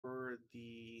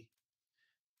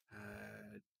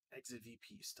exit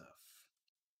VP stuff.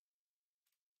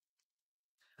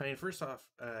 I mean, first off,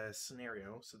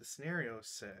 scenario. So the scenario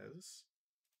says,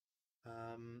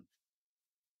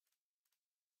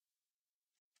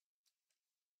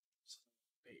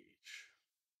 page. Each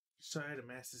side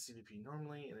amasses CVP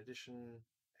normally. In addition,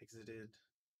 exited.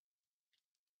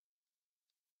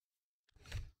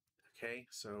 Okay,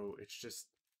 so it's just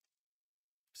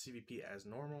CVP as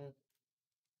normal.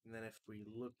 And then if we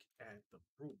look at the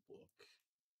rule book,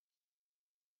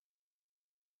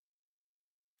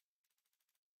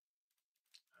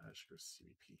 should go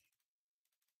CVP.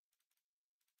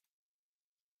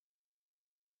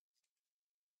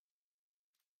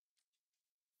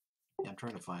 Yeah, I'm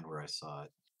trying to find where I saw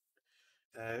it.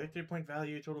 Victory point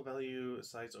value, total value,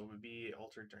 size OVB,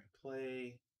 altered during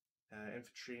play.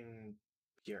 Infantry and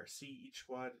PRC, each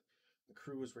squad. The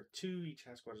crew is worth 2, each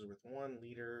half squad is worth 1,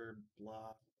 leader,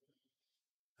 blah.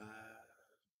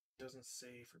 Doesn't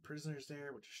say for prisoners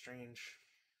there, which is strange.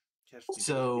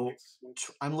 So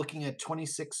I'm looking at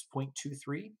 26.23.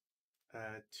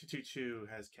 222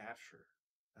 has capture.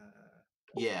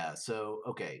 Yeah, so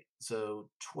okay. So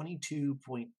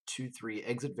 22.23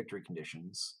 exit victory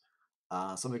conditions.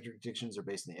 Some victory conditions are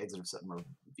based on the exit of set number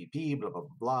VP, blah, blah,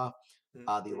 blah,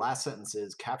 blah. The last sentence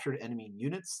is captured enemy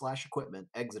units / equipment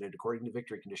exited according to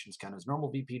victory conditions count as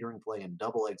normal VP during play and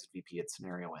double exit VP at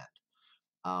scenario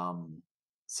end.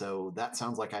 So that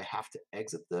sounds like I have to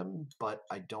exit them, but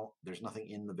I don't. There's nothing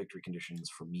in the victory conditions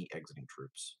for me exiting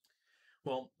troops.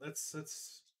 Well, let's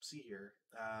see here.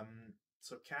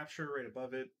 So capture right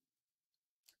above it.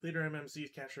 Leader MMC is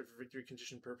captured for victory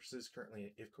condition purposes.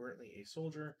 Currently a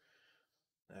soldier.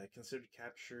 Considered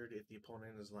captured if the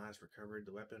opponent has last recovered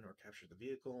the weapon or captured the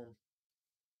vehicle.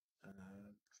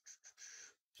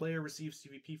 Player receives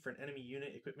CVP for an enemy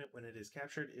unit equipment when it is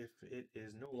captured. If it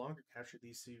is no longer captured,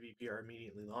 these CVP are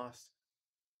immediately lost.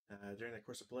 During the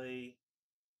course of play,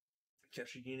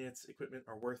 captured units equipment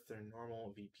are worth their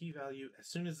normal VP value. As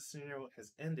soon as the scenario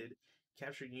has ended,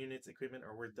 captured units equipment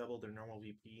are worth double their normal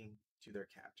VP to their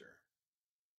captor.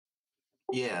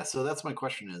 Yeah, so that's my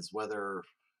question: is whether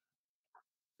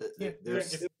there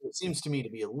seems to me to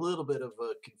be a little bit of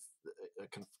a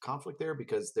conflict there,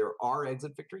 because there are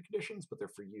exit victory conditions, but they're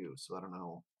for you, so I don't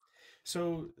know.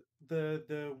 So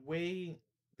the way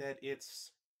that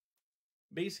it's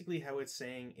basically how it's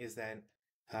saying is that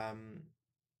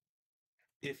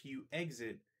if you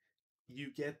exit,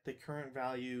 you get the current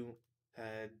value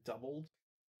doubled,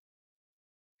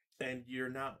 and you're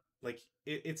not like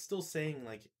it's still saying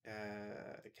like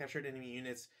captured enemy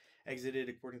units exited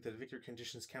according to the victory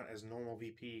conditions count as normal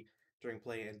VP during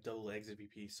play and double exit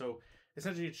VP. So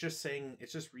essentially, it's just saying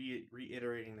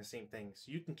reiterating the same thing.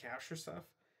 So you can capture stuff.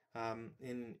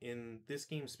 In this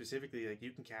game specifically, like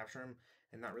you can capture them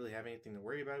and not really have anything to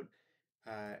worry about.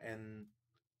 And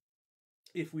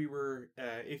if you were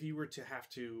to have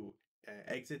to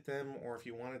exit them, or if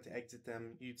you wanted to exit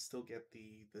them, you'd still get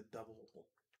the double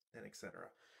and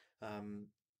etc.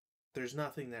 There's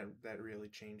nothing that really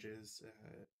changes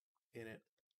in it.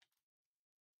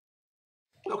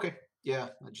 Okay, yeah,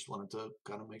 I just wanted to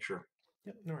kind of make sure.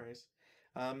 Yep, no worries.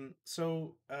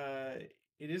 So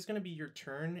it is going to be your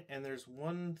turn, and there's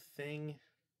one thing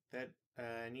that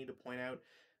I need to point out.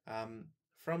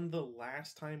 From the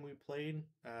last time we played,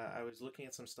 I was looking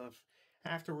at some stuff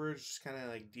afterwards, just kind of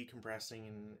like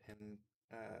decompressing and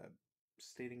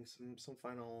stating some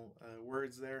final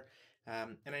words there.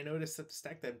 And I noticed that the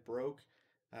stack that broke,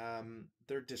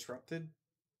 they're disrupted.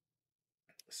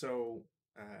 So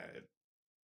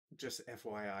just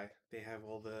FYI, they have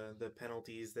all the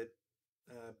penalties that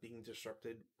being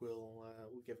disrupted will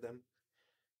give them.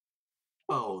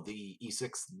 Oh, the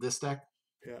E6 this deck?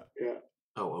 Yeah.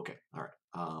 Oh, okay. All right.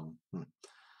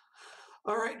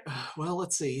 All right. Well,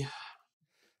 let's see.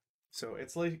 So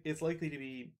it's likely to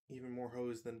be even more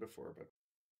hosed than before, but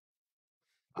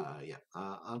yeah.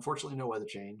 Unfortunately, no weather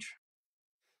change.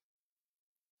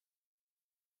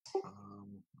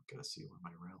 Gotta see where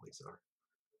my rallies are.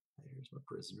 There's my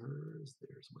prisoners.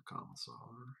 There's my commissar.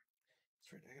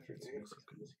 That's right.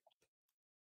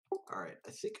 All right.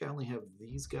 I think I only have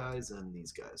these guys and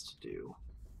these guys to do.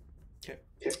 Okay.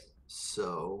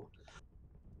 So,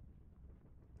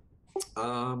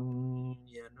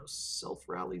 yeah, no self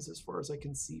rallies as far as I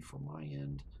can see from my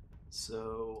end.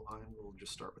 So I will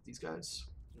just start with these guys.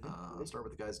 Start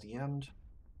with the guys DM'd.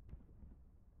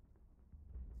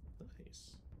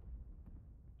 Nice.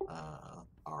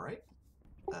 All right.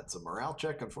 That's a morale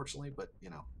check, unfortunately, but you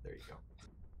know, there you go.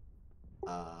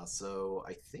 So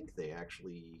I think they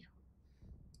actually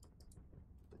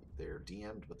they're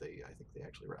DM'd, but I think they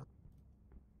actually rally.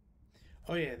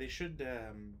 Oh yeah, they should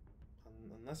on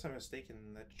Unless I'm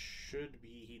mistaken, that should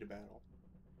be heat of battle.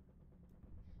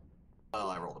 Well,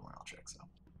 I rolled a morale check, so.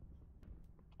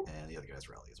 And the other guys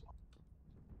rally as well.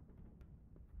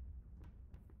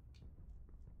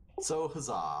 So,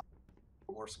 huzzah.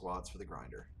 More squads for the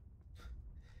grinder.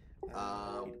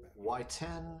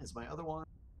 Y10 is my other one.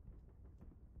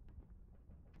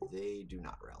 They do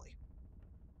not rally.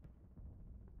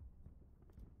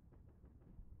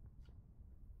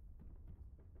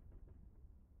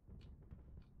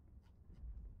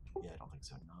 Yeah, I don't think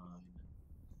so. 9.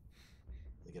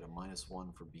 They get a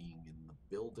 -1 for being in the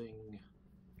building.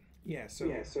 Yeah, so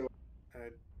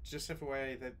just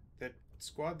FYI, that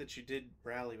squad that you did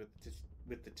rally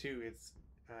with the 2, it's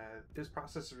this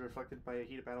process is reflected by a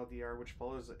heat of battle DR, which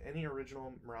follows any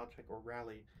original morale check or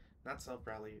rally, not self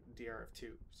rally DR of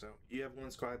 2. So you have one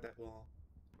squad that will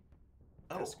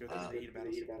has to go through the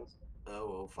heat of battle.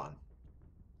 Oh, fun.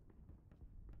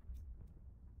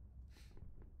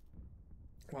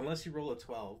 Well, unless you roll a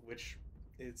 12, which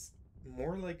is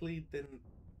more likely than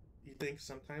you think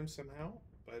sometimes somehow,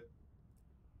 but.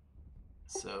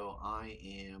 So I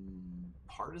am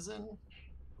partisan.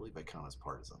 I believe I count as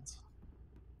partisans.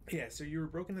 Yeah, so you were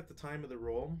broken at the time of the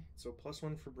roll, so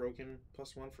 +1 for broken,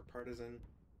 +1 for partisan,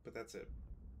 but that's it.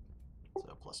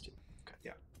 So +2. Okay.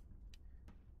 Yeah.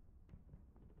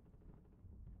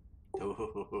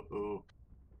 Ooh.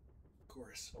 Of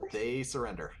course. They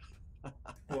surrender.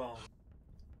 Well,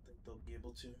 I think they'll be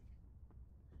able to.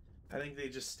 I think they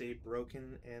just stay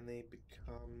broken and they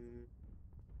become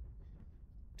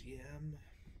DM.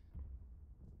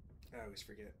 I always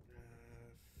forget.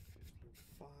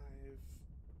 15-5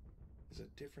 is a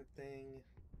different thing.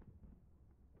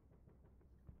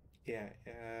 Yeah,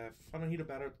 Final Heat of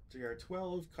Battle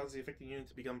DR12 causes the affected unit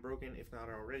to become broken if not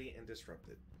already and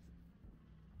disrupted.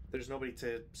 There's nobody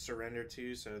to surrender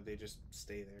to, so they just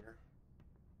stay there.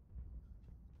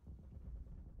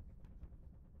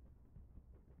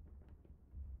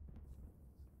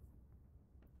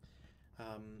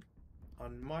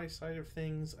 On my side of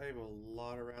things, I have a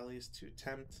lot of rallies to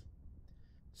attempt,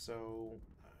 so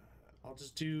I'll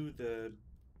just do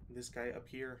this guy up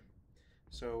here.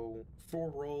 So 4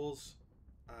 rolls.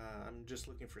 I'm just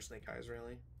looking for snake eyes,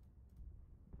 really.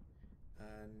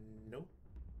 Nope.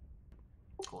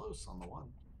 Close on the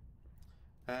 1.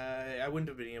 I wouldn't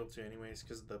have been able to anyways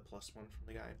because of the +1 from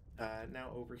the guy.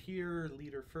 Now over here,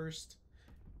 leader first.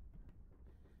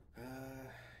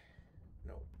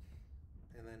 No.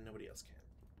 And then nobody else can.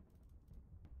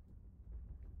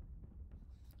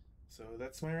 So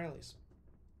that's my rallies.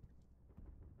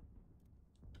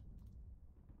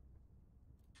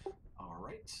 All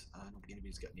right. I don't think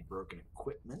anybody's got any broken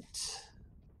equipment.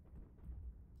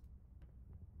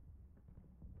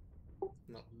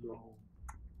 No.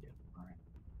 Yeah. All right.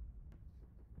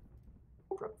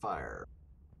 Prep fire.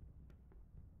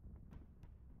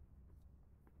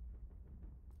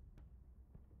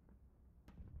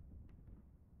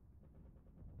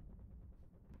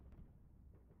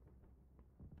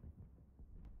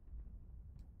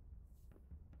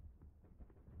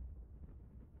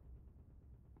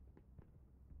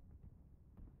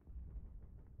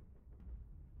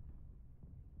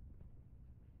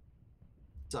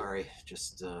 Sorry,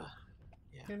 just yeah.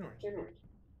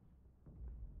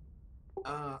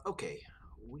 Okay,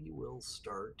 we will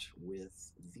start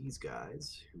with these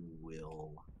guys who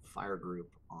will fire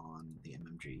group on the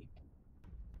MMG.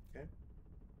 Okay.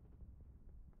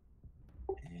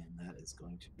 And that is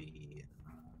going to be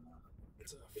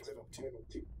It's a 5 up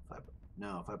 2.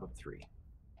 5 up 3.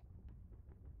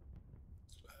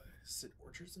 Is it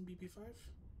Orchards in BP5?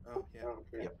 Oh, yeah.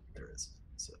 Yep, there is.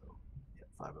 So, yeah,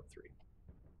 5 up 3.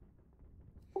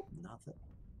 Nothing.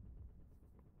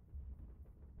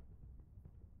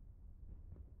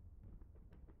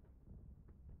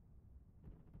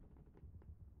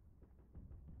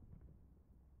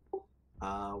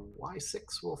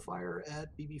 Y6 will fire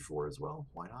at BB4 as well.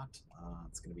 Why not?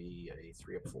 It's going to be a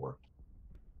 3 up 4.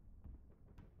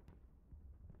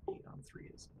 8 on 3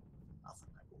 is nothing,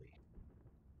 I believe.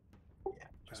 Yeah,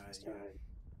 just missed it.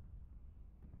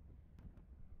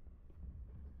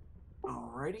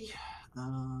 Alrighty. Do I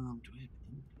have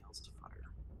anybody else to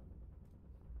fire?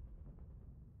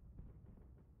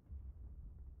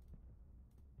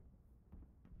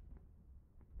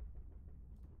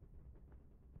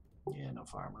 Yeah, no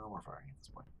fire. No more firing at this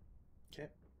point. Okay.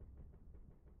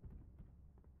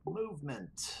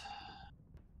 Movement.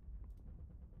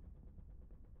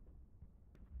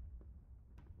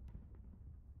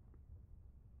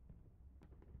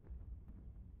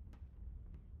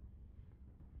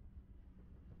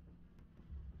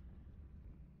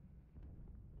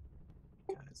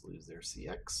 Guys lose their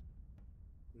CX.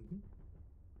 Mm-hmm.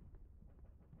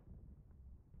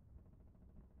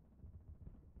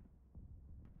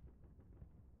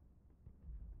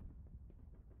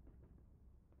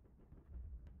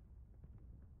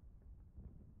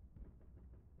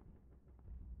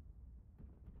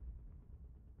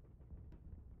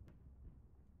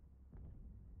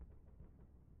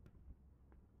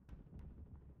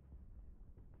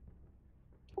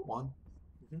 One,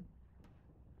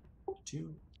 Mm-hmm.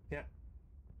 two, Yeah.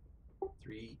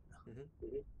 three,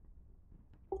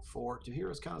 Mm-hmm. 4. Do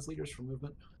heroes count as leaders for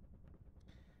movement?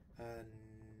 Uh,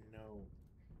 no.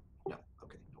 No.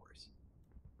 Okay, no worries.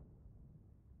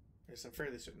 Yes, I'm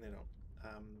fairly certain they don't.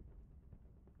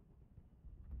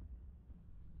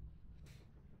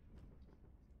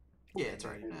 Yeah, and it's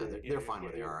all right. they, No, yeah. they're fine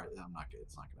where they are. I'm not.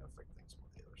 It's not going to affect things one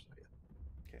way or the other. So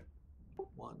yeah. Okay.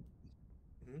 1,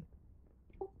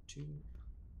 Mm-hmm. 2,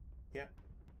 Yeah.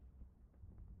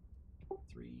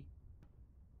 3,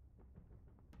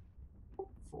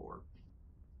 4.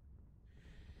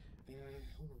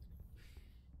 Hold on.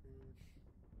 Mm,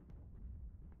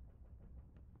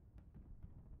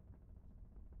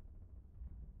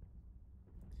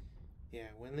 yeah,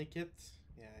 when they get,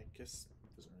 yeah, I guess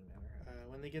it doesn't really matter.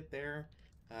 When they get there,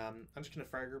 I'm just gonna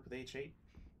fire group with H8.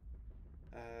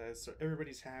 So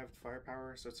everybody's halved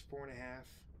firepower, so it's 4.5.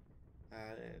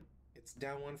 It's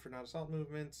down 1 for not assault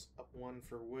movements, up 1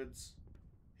 for woods,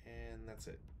 and that's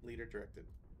it. Leader directed.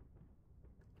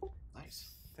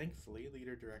 Nice. Thankfully,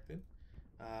 leader directed.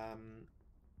 Um,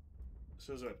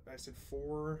 so is what I said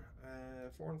 4,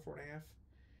 4 and 4.5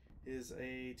 is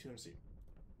a 2 MC.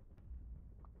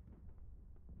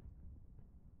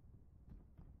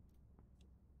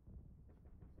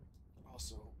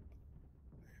 Also,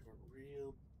 I have a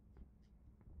real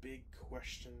big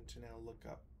question to now look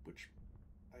up, which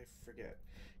I forget.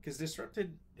 Because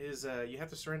disrupted is you have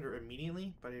to surrender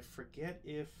immediately, but I forget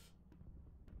if.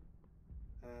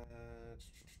 Uh,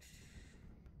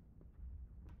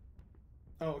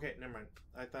 oh, okay, never mind.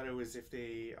 I thought it was if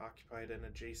they occupied an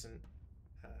adjacent.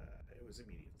 It was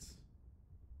immediate.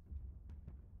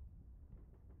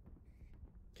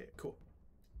 Okay, cool.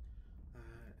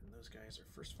 And those guys are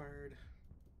first fired.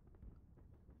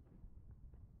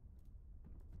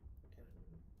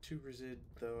 And 2 resid,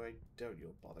 though I doubt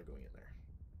you'll bother going in there.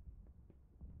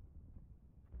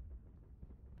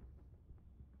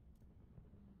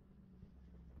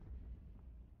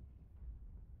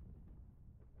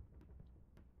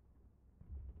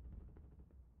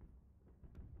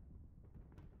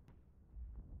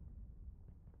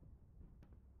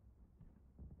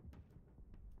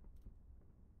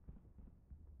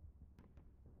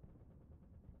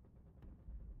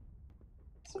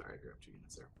 Sorry, I grabbed 2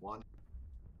 units there. 1,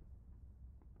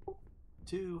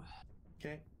 2,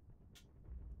 Okay.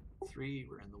 3.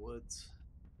 We're in the woods.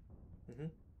 Mm-hmm.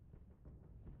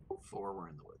 4. We're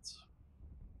in the woods.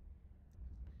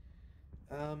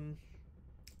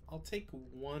 I'll take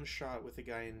 1 shot with the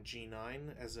guy in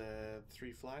G9 as a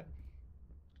 3 flat.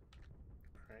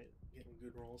 Alright, getting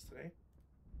good rolls today.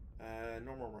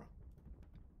 Normal roll.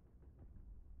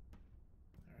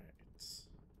 Alright.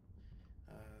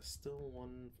 Still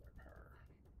 1 firepower.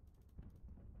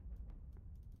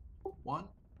 1,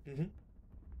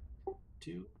 Mm-hmm.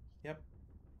 2, Yep.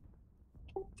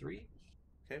 3,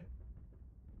 Okay.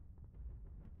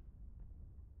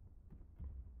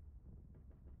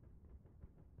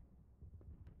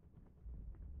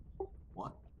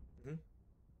 1, Mm-hmm.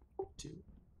 2,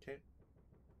 Okay.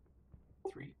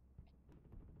 3,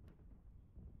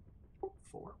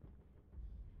 4.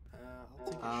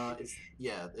 I'll take a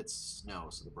Yeah, it's snow,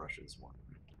 so the brush is 1.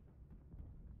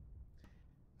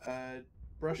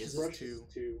 brush Is is it?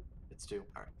 2. It's 2.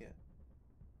 All right. Yeah.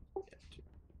 Yeah, 2.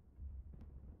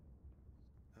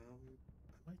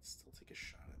 I might still take a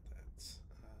shot at that. That's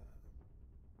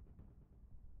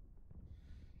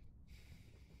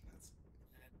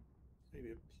maybe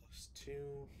a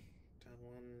 +2. Down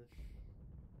 1.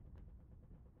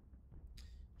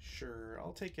 Sure,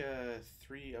 I'll take a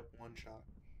 3 up 1 shot.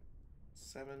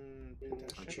 7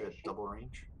 Aren't you at double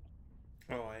range?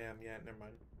 Oh, I am. Yeah, never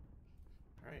mind.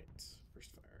 All right,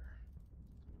 first fire.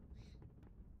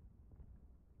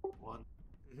 1,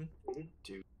 Mm-hmm.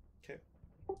 2, Okay,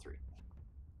 3.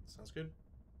 sounds good.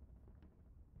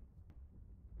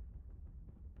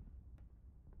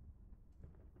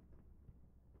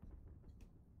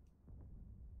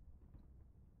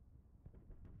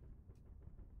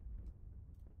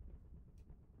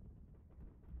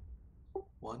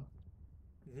 One,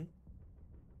 Mm-hmm.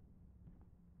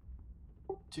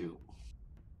 2,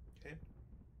 Okay.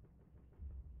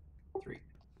 3.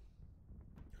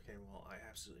 Okay. Well, I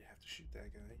absolutely have to shoot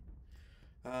that guy.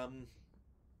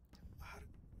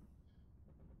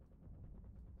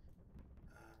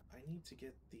 need to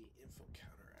get the info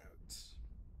counter out.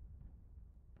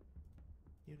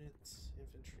 Units,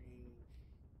 infantry.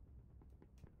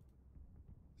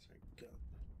 Sorry,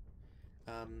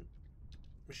 gun.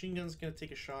 Machine gun's gonna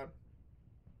take a shot.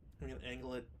 I'm gonna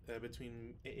angle it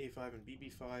between AA5 and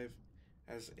BB5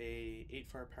 as a 8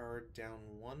 firepower down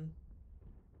 1.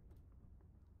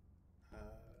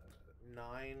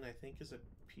 9, I think, is a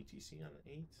PTC on an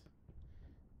 8.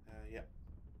 Yeah.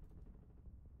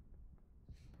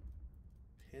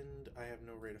 Pinned, I have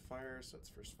no rate of fire, so that's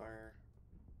first fire.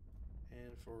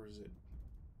 And forward is it.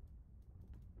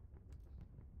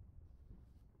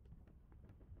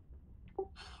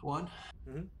 One.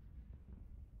 Mm-hmm.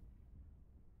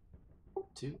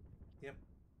 2. Yep.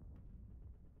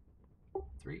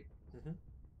 3. Mm-hmm.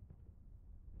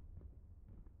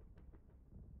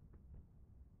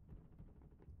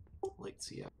 Late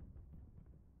CF.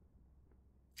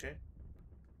 Okay.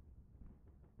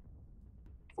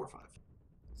 4, 5.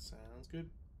 Sounds good.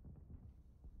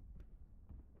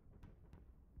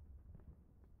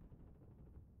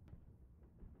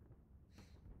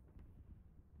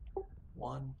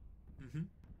 One. Mm-hmm.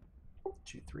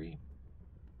 2, 3.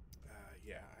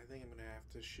 Yeah, I think I'm gonna have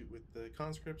to shoot with the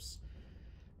conscripts.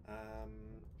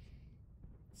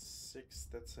 6,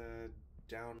 that's a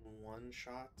down 1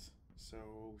 shot. So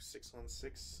 6 on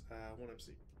 6, 1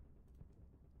 MC.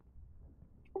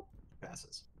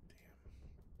 Passes.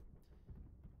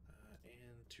 Damn.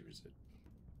 And 2 is it.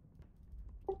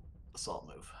 Assault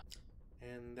move.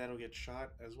 And that'll get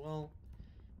shot as well.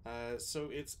 So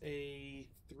it's a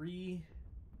 3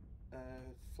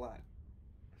 flat.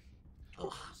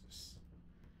 Ugh. Jesus.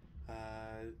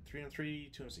 3 on 3,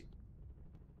 2 MC.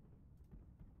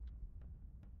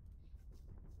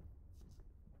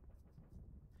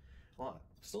 Well,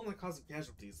 still not causing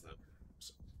casualties though.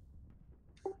 So.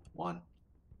 1.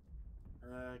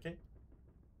 Okay.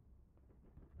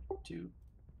 2.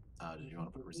 Did you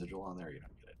want to put residual on there? Or you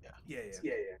don't get it.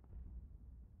 Yeah.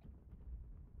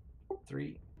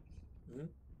 3.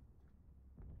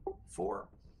 Mm-hmm. 4.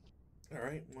 All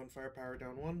right, 1 firepower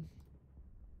down 1.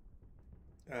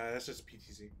 That's just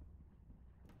PTC.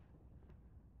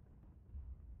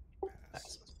 Pass.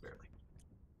 Passes barely.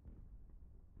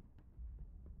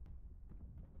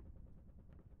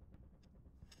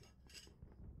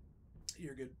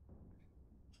 You're good.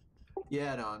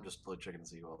 Yeah, no, I'm just checking to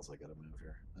see who else I got to move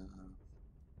here.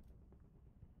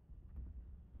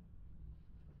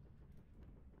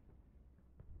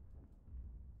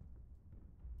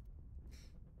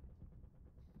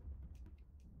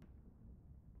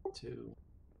 2,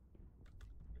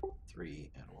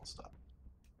 3, and we'll stop.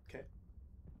 Okay.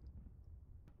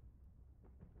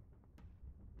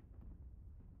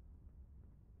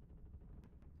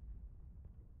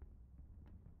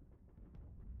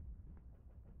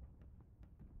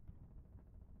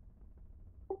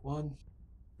 One.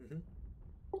 Mm-hmm.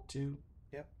 2.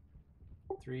 Yep.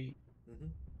 3.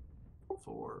 Mm-hmm.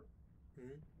 4.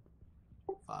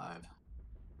 Mm-hmm. 5.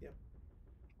 Yep.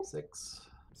 6.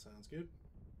 Sounds good.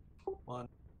 1.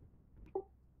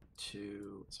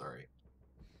 2. Sorry.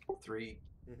 3.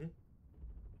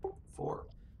 Mm-hmm. 4.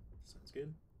 Sounds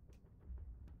good.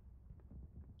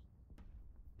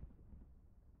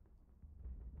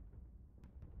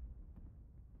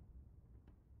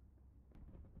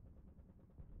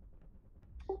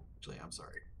 Actually, I'm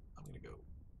sorry. I'm going to go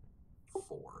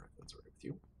 4, if that's all right with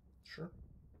you. Sure.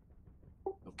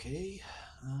 Okay.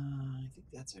 I think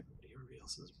that's everybody. Everybody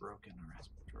else is broken or has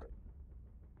been destroyed.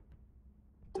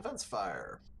 Defense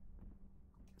fire.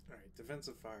 All right,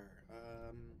 defensive fire.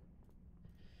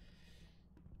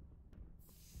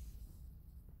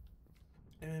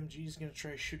 MMG is going to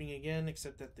try shooting again,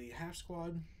 except at the half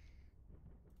squad.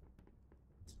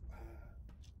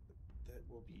 That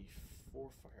will be 4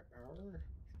 firepower.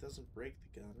 It doesn't break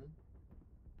the gun.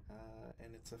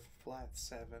 And it's a flat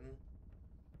 7.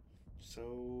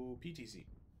 So, PTC.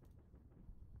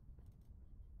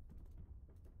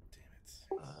 Damn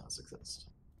it. Success.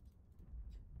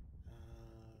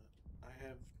 I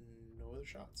have no other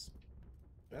shots.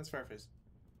 That's Fireface.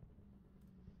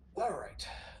 All right.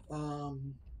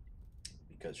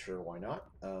 Because sure, why not?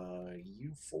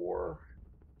 U4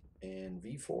 and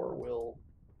V4 will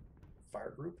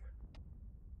fire group.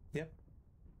 Yep.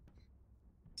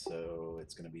 So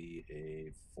it's going to be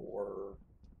a 4.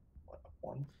 What?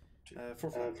 1, 2.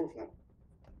 4 flat. 4 flat.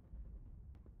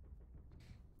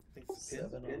 I think it's a pin.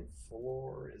 7 on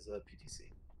 4 is a PTC.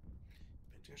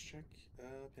 Pin test check.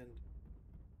 Pinned.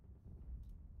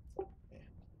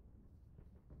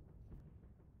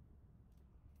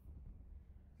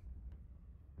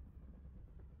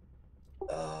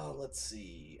 let's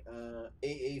see.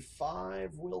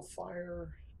 AA5 will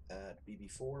fire at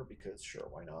BB4 because sure,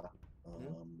 why not?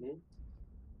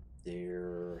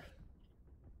 They're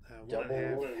One and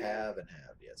a double, half. have, and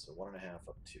have. Yeah, so 1.5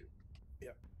 up 2.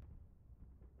 Yep.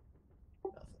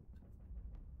 Nothing.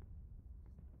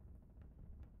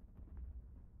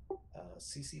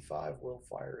 CC5 will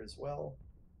fire as well.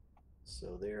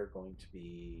 So they're going to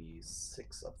be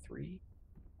 6 up 3.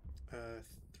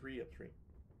 3 up 3.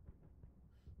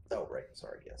 Oh, right.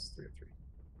 Sorry. Yes, 3 up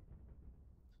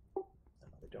 3.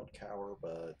 They don't cower,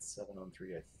 but 7 on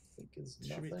 3, I think, is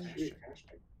Should be nothing.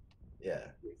 Yeah,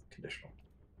 conditional.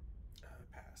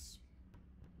 Pass.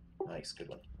 Nice, good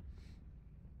one.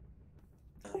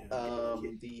 Yeah.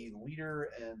 The leader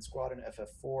and squad in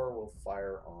FF4 will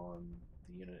fire on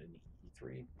the unit in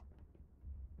E3.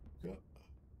 Yep.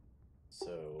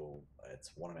 So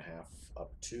it's 1.5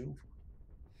 up 2.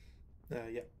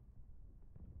 Yeah.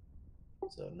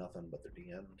 So nothing but they're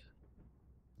DM'd.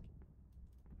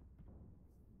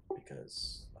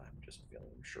 Because I'm just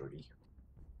feeling shirty.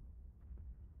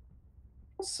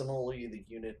 Similarly, the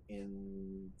unit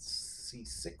in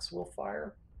C6 will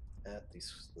fire at the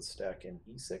stack in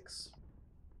E6.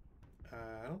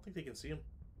 I don't think they can see him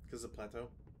because of the plateau.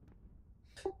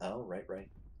 Oh, right.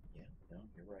 Yeah, no,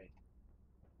 you're right.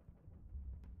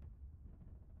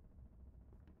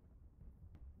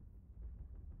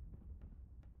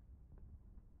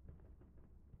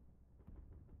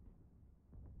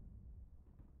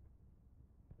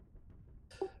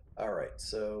 All right,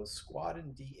 so squad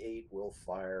in D8 will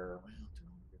fire. Well, do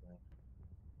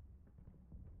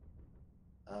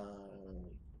I remember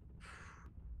that?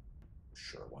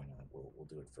 Sure, why not? We'll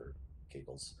do it for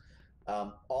giggles.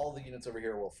 All the units over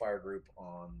here will fire group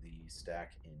on the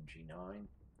stack in G9.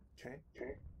 Okay.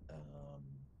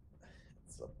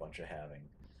 It's a bunch of having.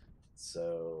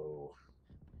 So,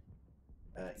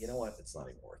 you know what? It's not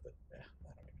even worth it. Yeah, I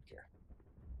don't even care.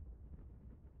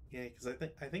 Yeah, because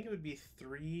I think it would be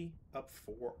 3 up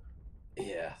 4.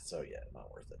 Yeah, so yeah, not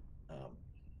worth it.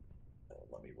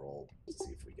 Let me roll to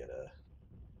see if we get a.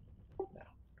 No.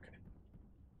 Okay.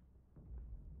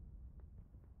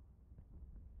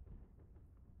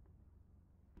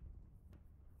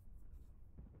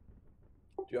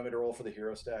 Do you want me to roll for the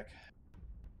hero stack?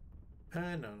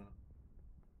 No,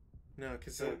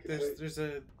 because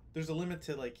there's a limit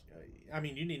to like. I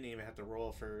mean, you didn't even have to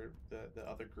roll for the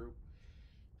other group.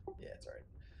 Yeah, it's all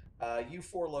right.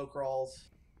 U4 low crawls.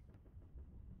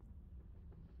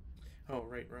 Oh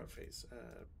right, route phase.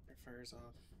 Fires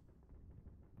off.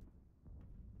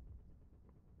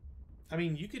 I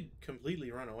mean, you could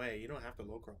completely run away. You don't have to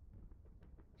low crawl.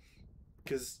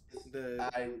 Because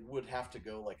I would have to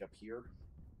go like up here.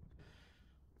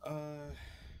 And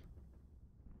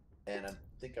I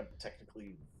think I'm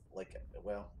technically like,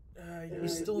 well. You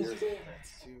still have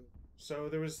to. So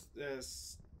there was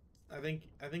I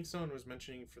think someone was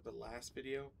mentioning for the last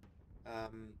video,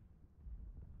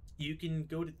 you can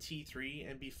go to T3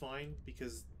 and be fine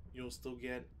because you'll still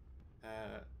get.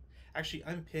 Actually,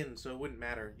 I'm pinned, so it wouldn't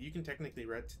matter. You can technically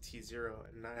route to T0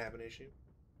 and not have an issue.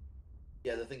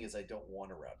 Yeah, the thing is, I don't want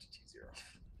to route to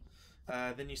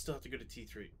T0. Then you still have to go to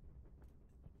T3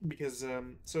 because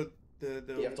so the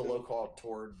you have to low call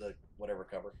toward the whatever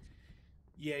cover.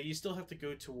 Yeah, you still have to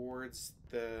go towards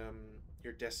the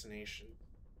your destination.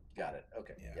 Got it.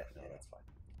 Okay. Yeah, no, that's fine.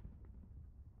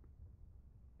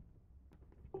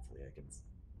 Hopefully, I can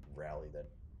rally that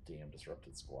damn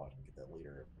disrupted squad and get that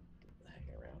leader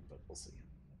hanging around, but we'll see.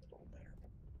 It don't matter.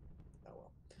 Oh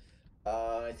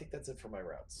well. I think that's it for my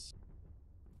routes.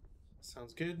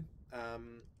 Sounds good.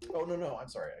 Oh no, I'm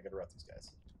sorry. I got to route these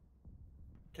guys.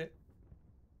 Okay.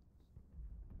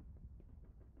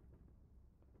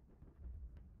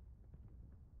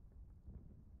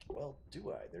 Well,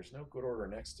 do I? There's no good order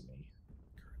next to me.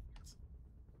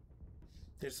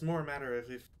 It's more a matter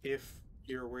of if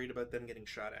you're worried about them getting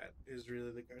shot at is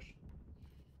really the question.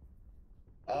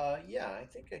 Yeah, I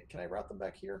think can I route them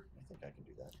back here? I think I can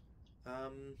do that.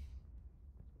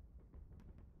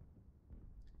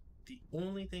 The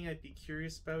only thing I'd be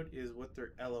curious about is what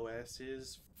their LOS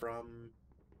is from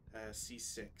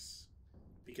C6,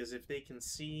 because if they can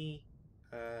see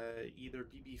either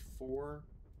BB4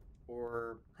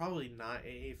 or probably not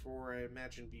AA4, I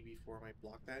imagine BB4 might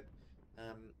block that.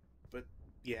 But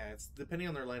yeah, it's depending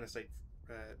on their line of sight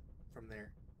from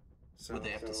there. So would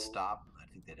they have to stop? I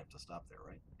think they'd have to stop there,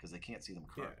 right? Because they can't see them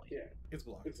currently. Yeah, it's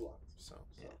blocked. So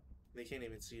yeah, they can't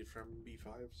even see it from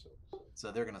B5.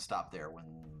 So they're going to stop there when.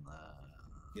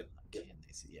 Yep. Can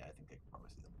they see? Yeah, I think they can probably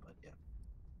see them, but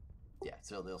yeah.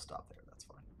 So they'll stop there. That's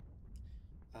fine.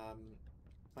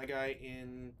 My guy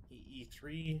in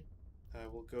E3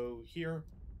 will go here.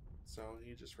 So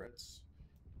he just runs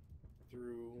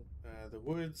through the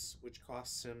woods, which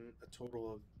costs him a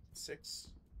total of 6.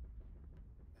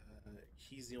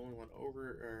 He's the only one over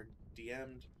or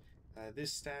DM'd.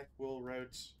 This stack will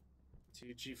route to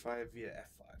G5 via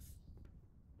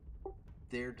F5.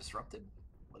 They're disrupted.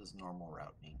 What does normal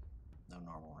route mean? No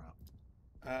normal route.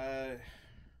 Right.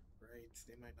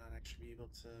 They might not actually be able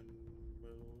to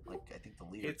move. Like I think the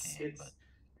leader can, but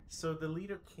so the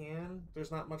leader can.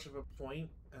 There's not much of a point,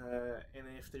 and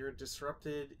if they're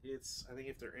disrupted, it's I think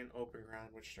if they're in open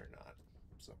ground, which they're not.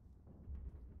 So.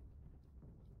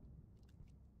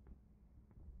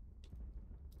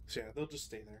 So yeah, they'll just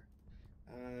stay there.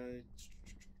 I'm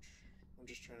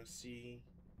just trying to see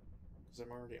because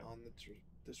I'm already on the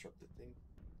disrupted thing.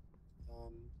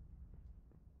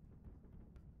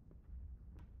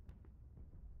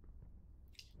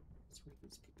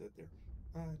 Let's put that there.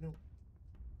 No.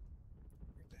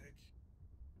 What the heck?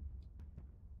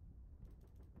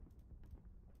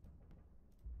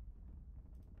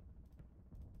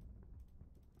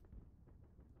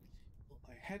 Well,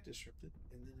 I had disrupted,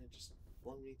 and then it just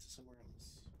flung me to somewhere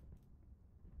else.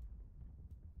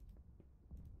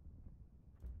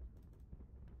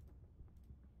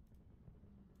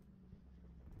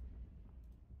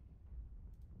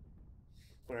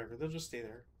 Whatever, they'll just stay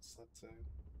there. So that's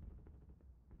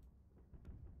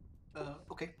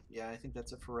okay. Yeah, I think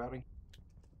that's it for routing.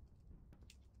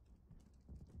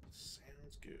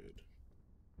 sounds good.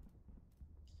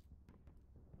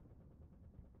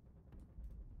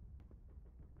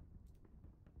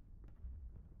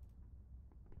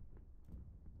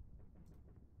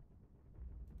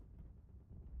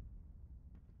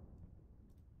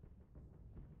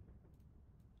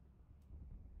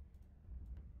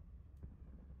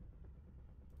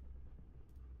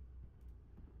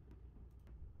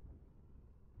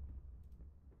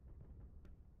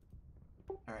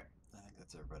 All right, I think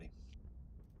that's everybody.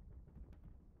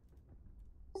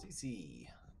 CC.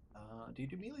 Do you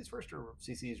do melees first or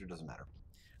CCs, or doesn't matter?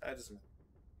 It doesn't matter.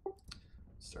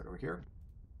 Start over here.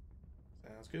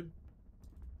 Sounds good.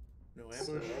 No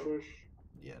ambush.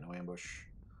 Yeah, no ambush.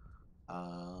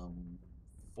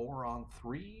 4 on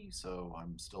 3, so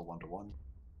I'm still 1-1.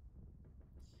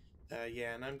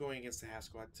 Yeah, and I'm going against the half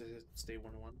squad to stay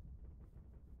 1-1.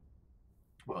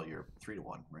 Well, you're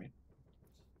 3-1, right?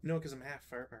 No, because I'm half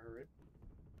firepower,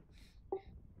 right?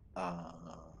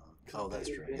 Oh, that's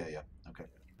true. Yeah. Okay.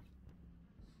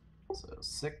 So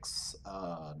 6,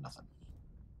 nothing.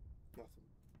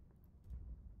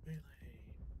 Melee.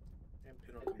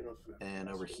 And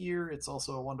over here, it's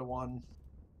also a 1-1.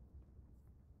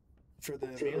 For the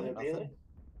melee? Nothing?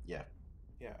 Yeah.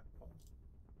 Yeah.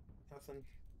 Nothing.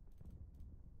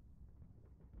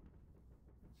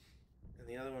 And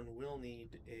the other one will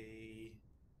need a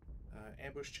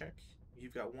ambush check.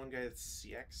 You've got one guy that's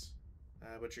CX,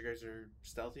 but your guys are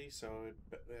stealthy, so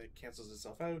it cancels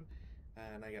itself out.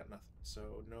 And I got nothing.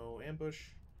 So no ambush.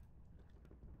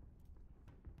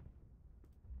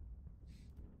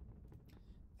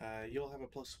 You'll have a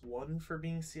 +1 for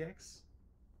being CX.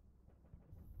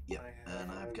 Yeah, and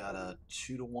I've got a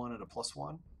 2-1 and a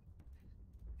 +1.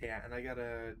 Yeah, and I got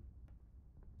a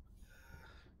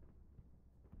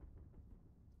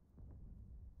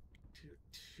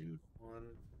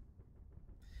 2-1.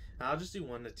 I'll just do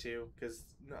 1-2 because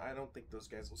no, I don't think those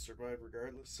guys will survive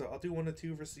regardless. So I'll do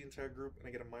 1-2 versus the entire group, and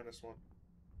I get a -1.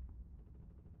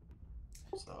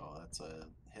 So that's a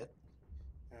hit.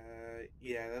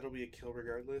 Yeah, that'll be a kill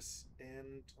regardless.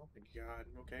 And oh my god,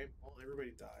 okay, well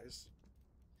everybody dies.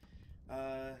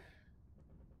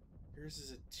 Yours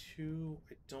is a 2.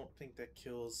 I don't think that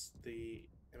kills the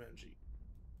MMG.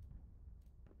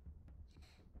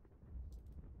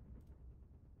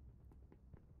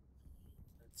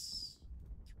 That's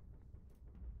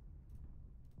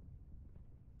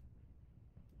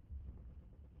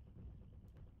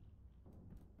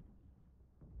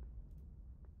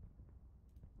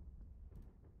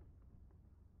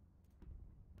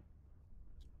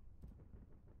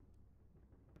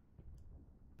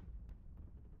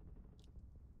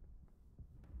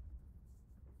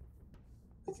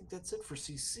I think that's it for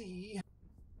CC.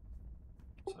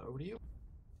 So over to you.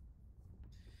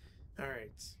 all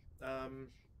right.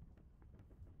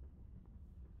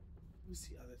 Who's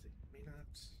the other thing? May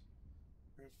not.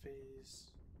 Red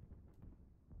phase.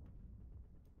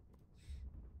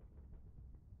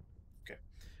 Okay.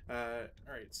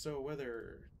 All right. So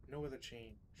no weather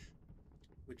change,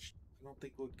 which I don't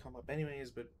think would come up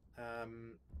anyways, but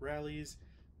rallies.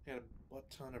 I got a butt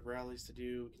ton of rallies to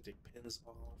do. We can take pins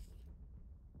off.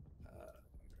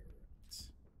 Right.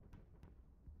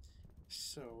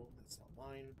 So that's not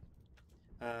mine.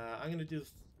 I'm going to do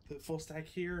the full stack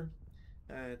here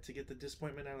to get the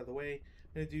disappointment out of the way.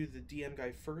 I'm going to do the DM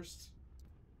guy first.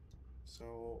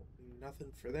 So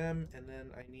nothing for them. And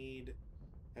then I need...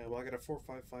 well, I got a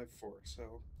 4-5-5-4.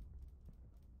 So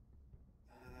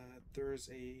there's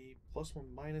a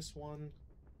 +1, -1.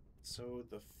 So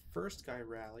the first guy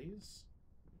rallies,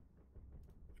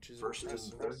 which is First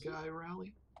impressive. and third guy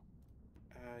rally?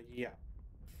 Yeah.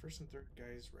 First and third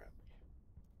guys rally,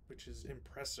 which is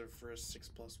impressive for a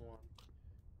 6+1.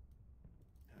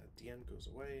 DM goes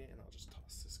away, and I'll just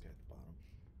toss this guy at the bottom.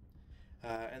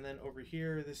 And then over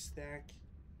here, this stack,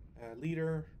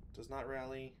 leader does not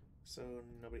rally, so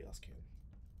nobody else can.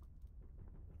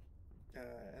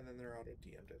 And then they're auto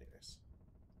DM'd anyways.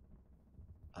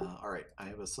 All right, I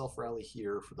have a self rally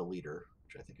here for the leader,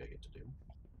 which I think I get to do.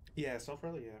 Yeah, self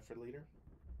rally, yeah, for the leader.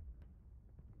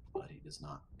 But he does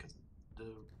not, because the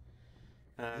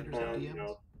leader's no,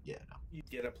 DMs? Yeah, no. You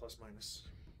get a +-.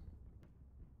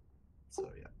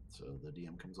 So yeah, so the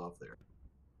DM comes off there.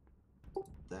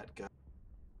 That guy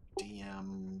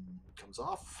DM comes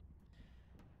off.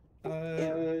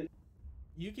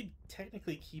 You could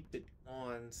technically keep it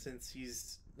on since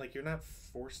he's like you're not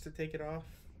forced to take it off.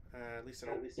 At least I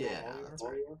don't. Yeah, that's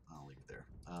right. I'll leave it there.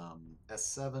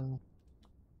 S7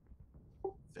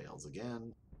 fails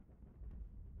again,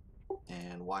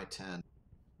 and Y10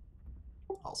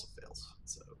 also fails.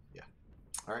 So yeah.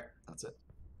 All right, that's it.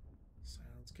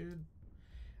 Sounds good.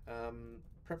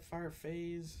 Prep fire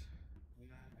phase.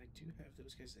 I do have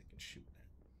those guys that can shoot now.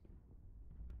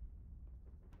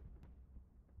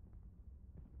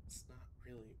 It's not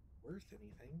really worth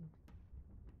anything.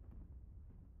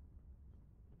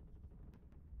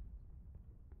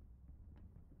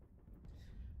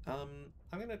 I'm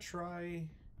gonna try.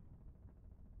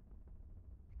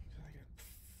 I got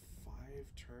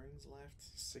 5 turns left.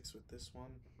 6 with this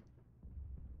one.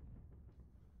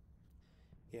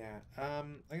 Yeah.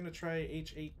 I'm gonna try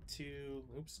H8 to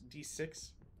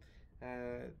D6.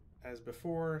 As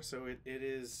before, so it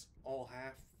is all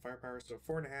half firepower, so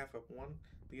 4.5 up 1.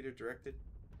 Leader directed.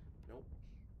 Nope.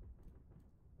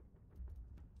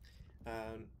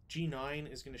 G9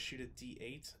 is going to shoot a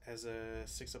D8 as a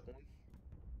 6 up 1.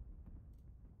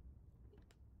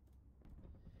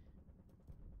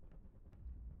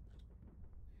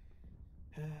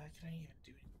 Can I even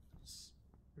do anything else?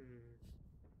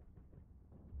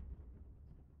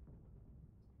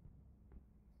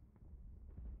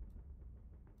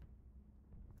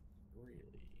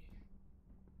 Really?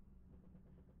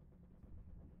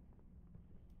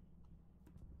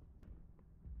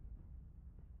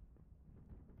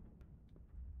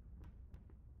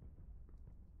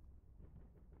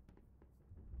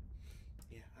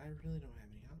 Yeah, I really don't have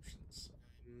any options.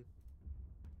 That'd be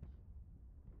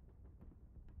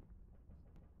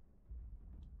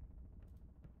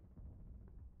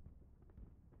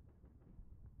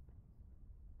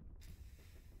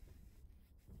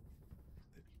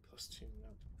 +2.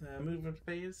 Nope. Movement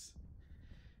phase.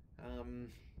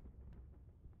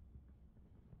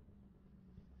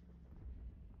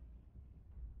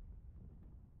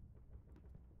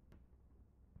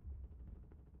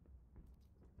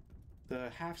 The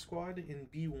half squad in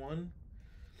B1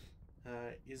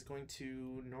 is going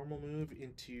to normal move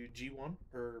into G1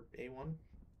 or A1,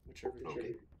 whichever.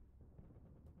 Okay.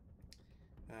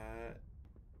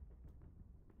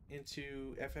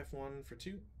 Into FF1 for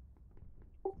 2.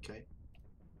 Okay.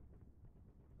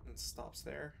 And stops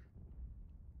there.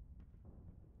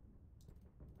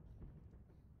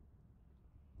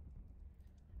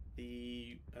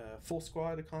 The full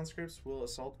squad of conscripts will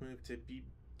assault move to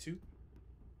B2.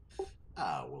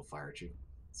 We'll fire at you.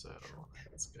 So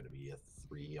it's going to be a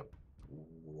 3 up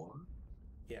 1.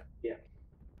 Yeah.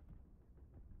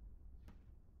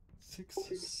 6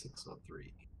 up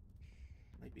 3.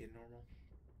 Might be a normal.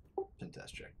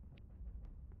 Pentest check.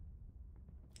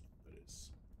 It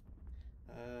is.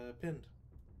 Pinned.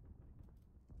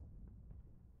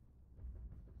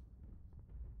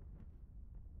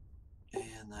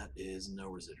 And that is no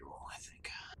residual, I think.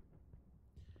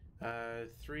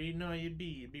 3. No, you'd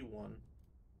be 1.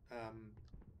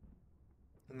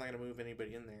 I'm not gonna move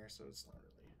anybody in there, so it's not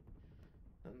really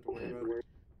nothing to worry about.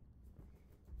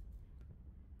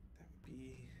 That would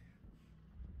be.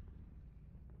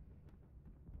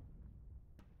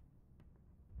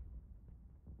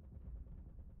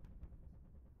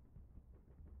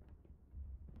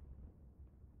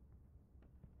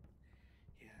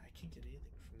 Yeah, I can't get anything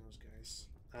from those guys.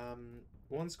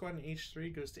 One squad in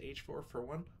H3 goes to H4 for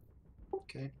 1.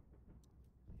 Okay.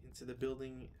 Into the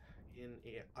building in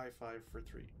I5 for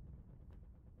 3.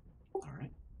 All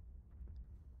right.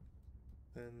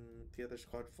 Then the other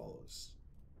squad follows.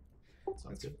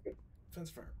 Sounds good.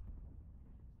 Fence fire.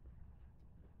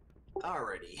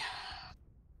 Alrighty.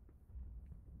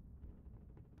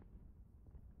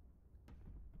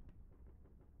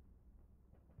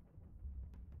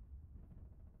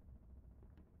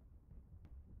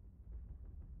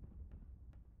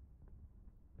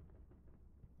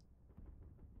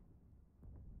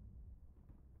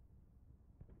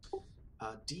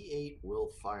 D8 will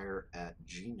fire at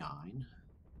G9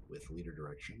 with leader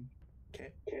direction.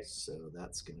 Okay. So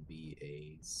that's going to be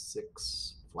a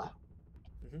 6 flat.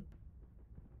 Mm-hmm.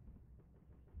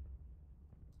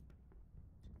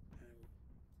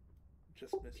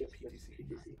 Just missed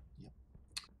PTC. Yep.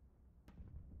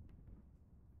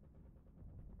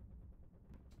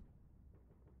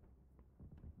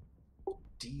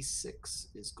 D6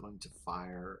 is going to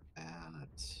fire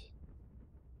at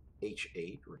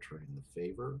H8, returning the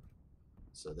favor.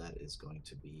 So that is going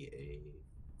to be a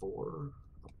 4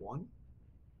 of 1.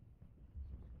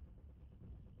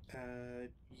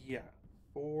 Yeah.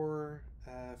 4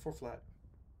 flat.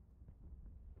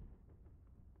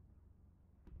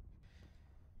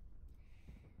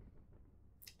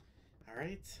 All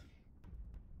right.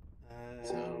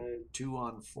 So 2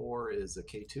 on 4 is a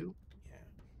K2. Yeah.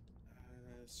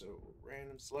 So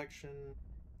random selection.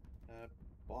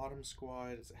 Bottom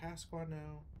squad is a half squad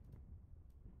now.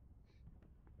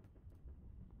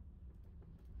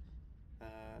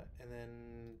 And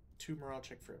then 2 morale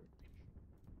check for everybody.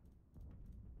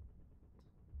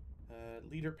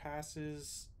 Leader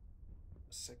passes.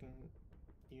 Second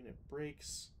unit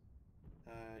breaks.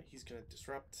 He's gonna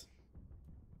disrupt.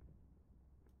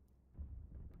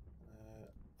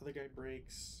 Other guy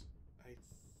breaks. I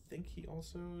think he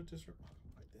also disrupt.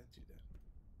 Why did that do that?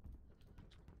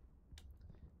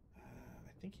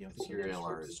 I think he also. Your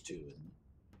LR is 2, isn't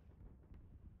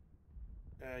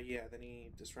it? Yeah, then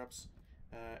he disrupts,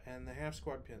 and the half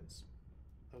squad pins,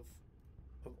 of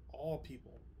all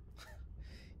people,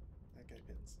 that guy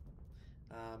pins.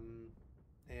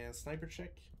 And sniper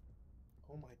check.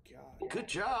 Oh my god! Good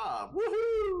job!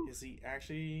 Woohoo! Is he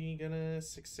actually gonna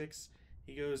 6-6?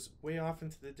 He goes way off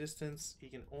into the distance. He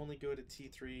can only go to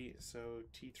T3, so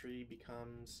T3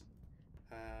 becomes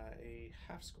a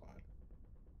half squad.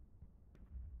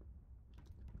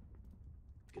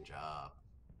 Good job.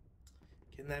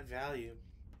 Getting that value.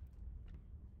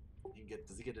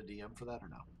 Does he get a DM for that or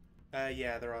no?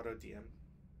 Yeah, they're auto DM.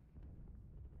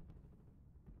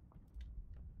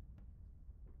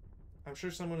 I'm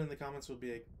sure someone in the comments will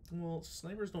be like, well,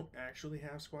 snipers don't actually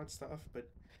have squad stuff, but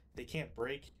they can't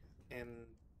break, and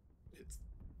it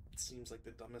seems like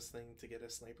the dumbest thing to get a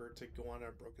sniper to go on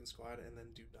a broken squad and then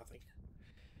do nothing.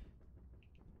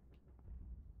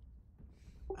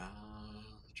 I'm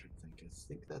trying to think. I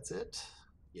think that's it.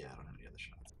 Yeah, I don't have any other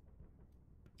shots.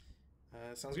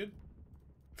 Sounds good.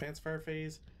 Fence fire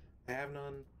phase. I have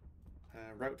none.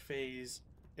 Route phase.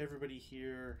 Everybody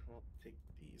here. I'll take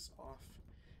these off.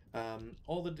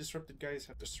 All the disrupted guys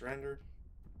have to surrender.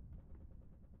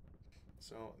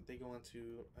 So they go on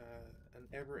to an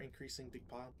ever-increasing big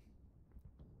pile.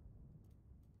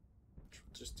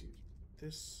 Just do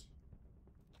this.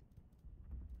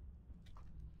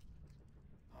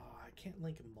 Oh, I can't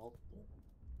link multiple.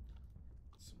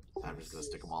 So I'm just going to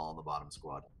stick them all on the bottom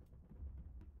squad.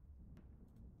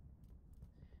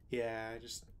 Yeah, I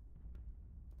just...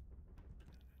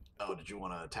 Oh, did you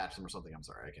want to attach them or something? I'm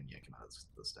sorry, I can yank them out of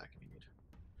the stack if you need.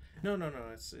 No.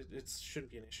 It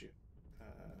shouldn't be an issue.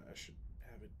 I should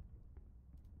have it.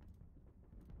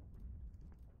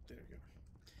 There we go.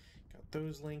 Got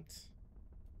those linked.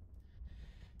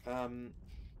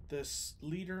 This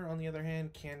leader, on the other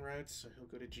hand, can route, so he'll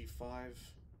go to G5.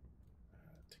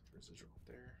 Take the residual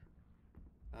there.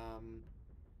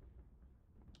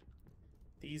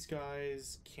 These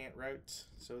guys can't route,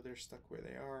 so they're stuck where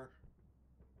they are.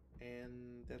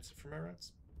 And that's it for my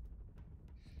routes.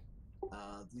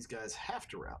 These guys have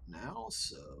to route now,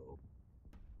 so...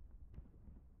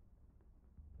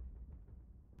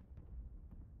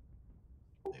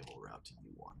 They will route to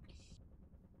U1.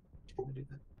 Can I do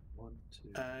that? 1,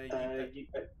 2...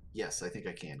 Yes, I think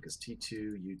I can, because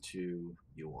T2, U2,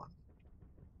 U1.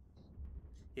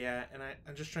 Yeah, and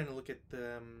I'm just trying to look at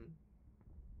the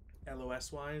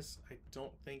LOS-wise. I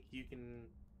don't think you can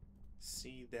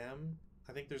see them.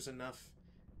 I think there's enough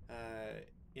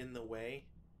in the way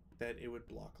that it would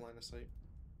block line of sight.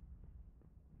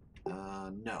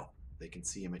 No. They can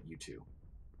see him at U2.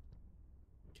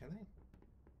 Can they?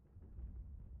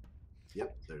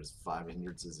 Yep, there's 5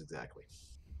 hindrances exactly.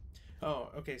 Oh,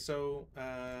 okay, so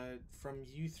from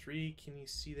U3, can you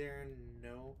see there?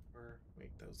 No. Or,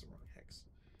 wait, that was the wrong hex.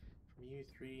 From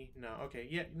U3, no. Okay,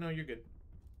 yeah, no, you're good.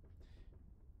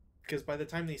 Because by the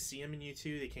time they see him in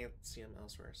U2, they can't see him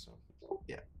elsewhere. So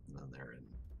yeah, and then they're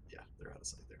out of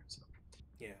sight there. So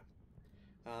yeah,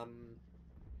 I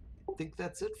think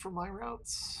that's it for my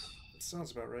routes.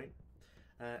 sounds about right.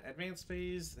 Advanced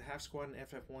phase, the half squad in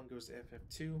FF1 goes to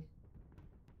FF2,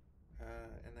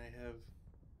 and I have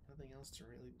nothing else to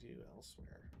really do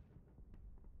elsewhere.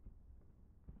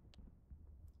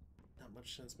 Not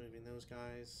much sense moving those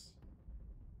guys.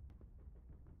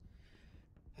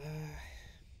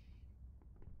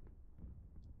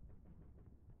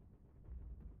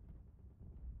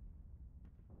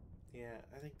 Yeah,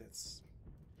 I think that's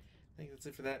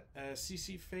it for that.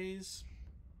 CC phase.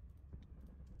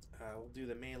 We'll do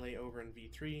the melee over in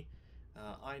V3.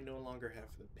 I no longer have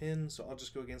the pin, so I'll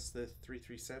just go against the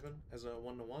 337 as a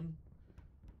 1-to-1.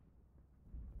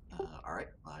 All right,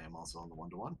 I am also on the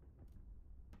 1-to-1.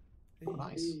 Oh,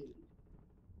 nice.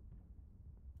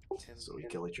 10. So we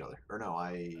kill each other. Or no,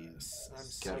 I'm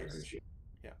capture so. you.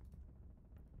 Yeah.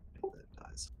 That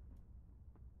dies.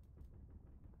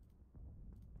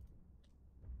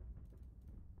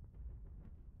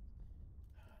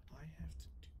 I have to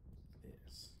do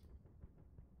this.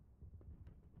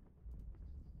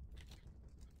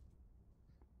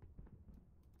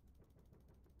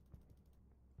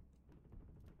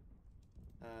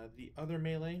 The other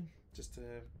melee, just to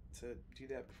do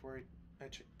that before I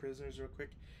check prisoners real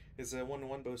quick, is a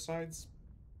 1-to-1 both sides.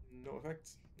 No effect.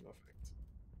 No effect.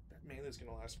 That melee is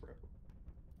gonna last forever.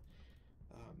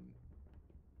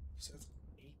 So that's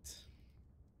 8,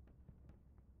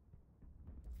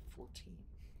 14.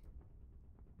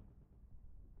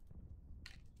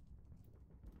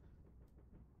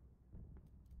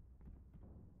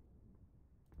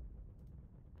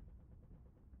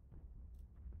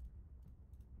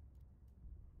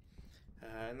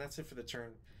 And that's it for the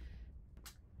turn.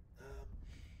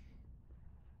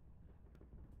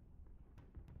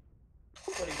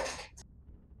 What do you think?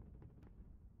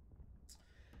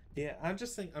 Yeah, I'm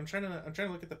trying to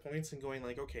look at the points and going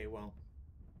like, okay, well,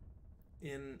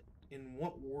 in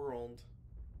what world?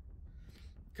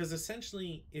 Because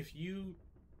essentially, if you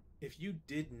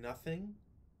did nothing,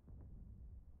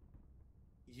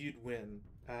 you'd win.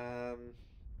 I'm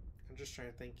just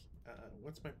trying to think.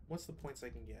 What's the points I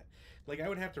can get? Like I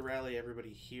would have to rally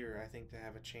everybody here, I think, to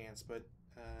have a chance. But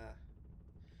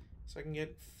so I can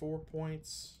get 4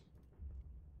 points,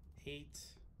 8,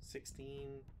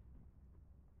 16.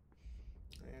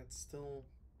 It's still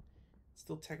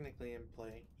technically in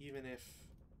play, even if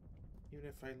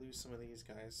I lose some of these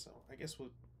guys. So I guess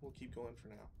we'll keep going for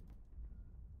now.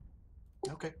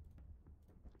 Okay.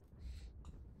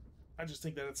 I just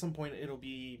think that at some point it'll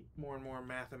be more and more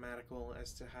mathematical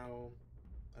as to how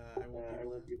I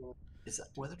won't be able to. Is that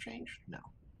weather change? No.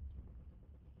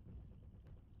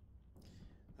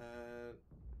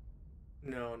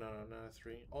 No, not a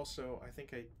 3. Also, I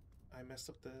think I messed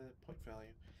up the point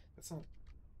value. That's not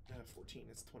 14.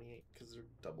 It's 28 because they're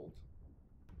doubled.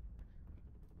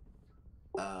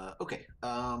 Okay.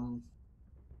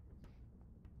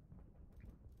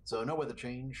 So no weather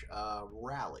change.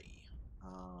 Rally.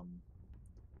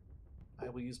 I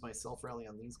will use my self rally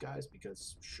on these guys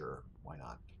because sure, why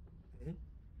not? Mm-hmm.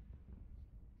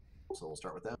 So we'll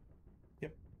start with them.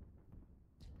 Yep.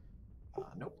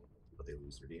 Nope. But they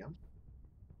lose their DM.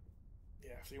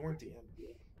 Yeah, if they weren't DM.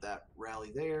 That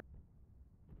rally there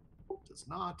does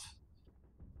not.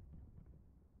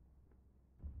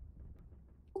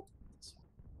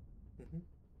 Mm-hmm.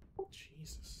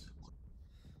 Jesus.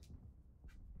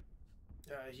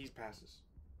 He passes.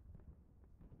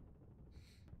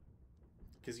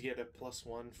 Because you get a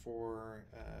 +1 for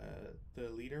the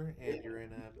leader, and you're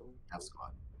in a half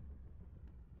squad.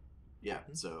 Yeah,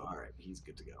 so all right, he's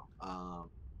good to go.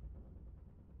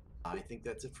 I think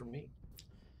that's it for me.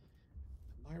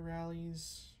 My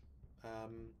rallies. I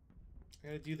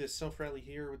gotta do this self rally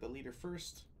here with the leader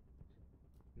first.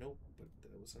 Nope, but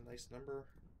that was a nice number.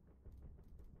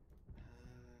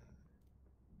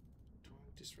 Do I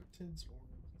want disrupted or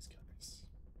these guys?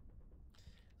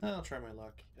 I'll try my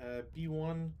luck.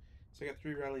 B1. So I got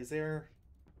 3 rallies there.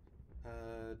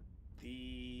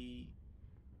 The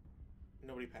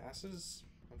nobody passes,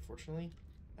 unfortunately.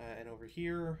 And over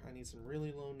here, I need some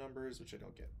really low numbers, which I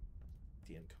don't get.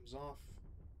 DM comes off,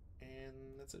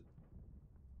 and that's it.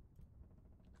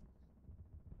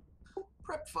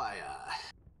 Prep fire.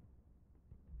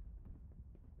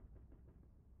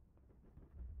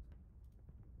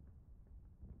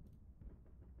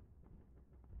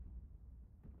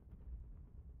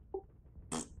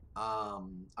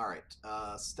 All right.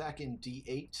 Stack in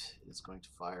D8 is going to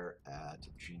fire at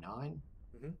G9.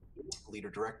 Mm-hmm. Leader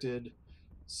directed.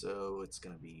 So it's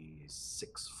going to be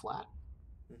 6 flat.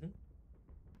 Mm-hmm.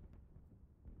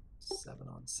 7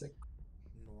 on 6.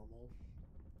 Normal.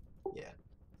 Yeah.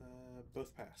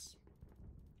 Both pass.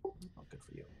 Oh, good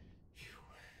for you. Phew.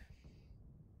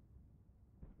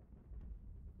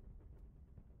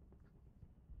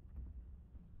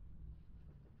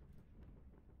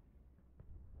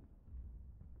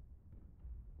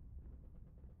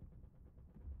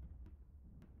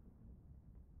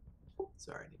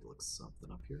 Sorry, I need to look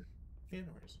something up here. Yeah,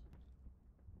 no worries.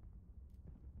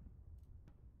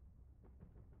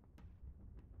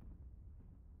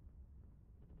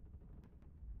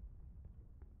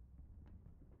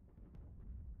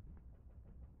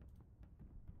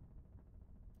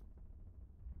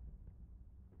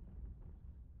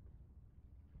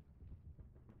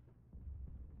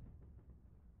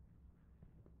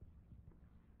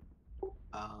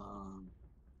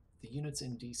 The units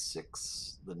in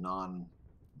D6, the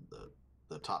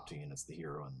the top 2 units, the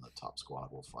hero and the top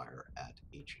squad, will fire at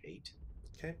H8.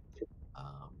 Okay.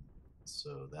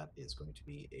 So that is going to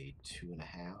be a 2.5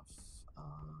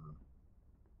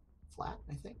 flat,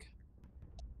 I think.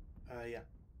 Yeah.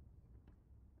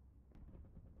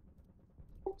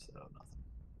 So nothing.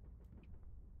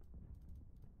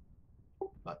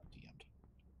 But DM'd.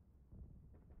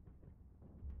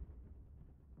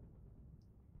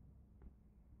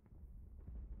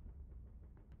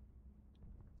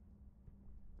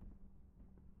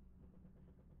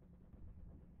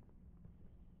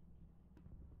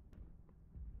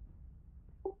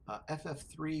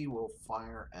 FF3 will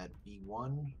fire at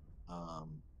B1.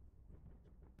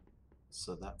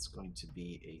 So that's going to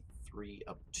be a 3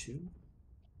 up 2.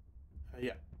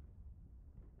 Yeah.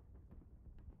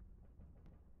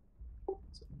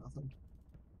 So nothing.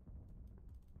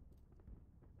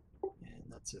 And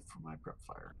that's it for my prep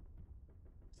fire.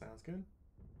 Sounds good.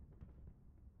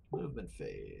 Movement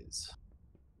phase.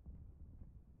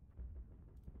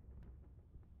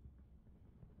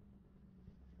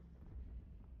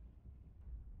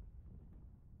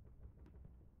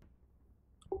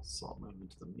 Assault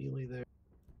movement to the melee there.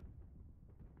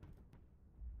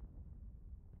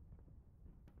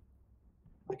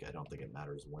 Like, I don't think it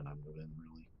matters when I move in,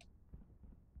 really.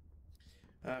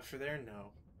 For there,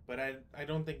 no. But I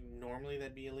don't think normally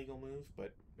that'd be a legal move,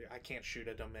 but I can't shoot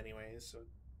at them anyways, so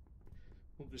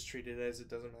we'll just treat it as it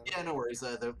doesn't matter. Yeah, no worries.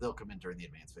 They'll come in during the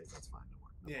advance phase. That's fine. No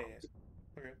worries. No Yeah, problems.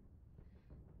 yeah. Okay.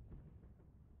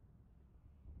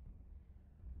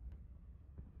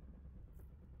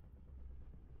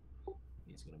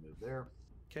 He's going to move there.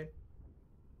 Okay.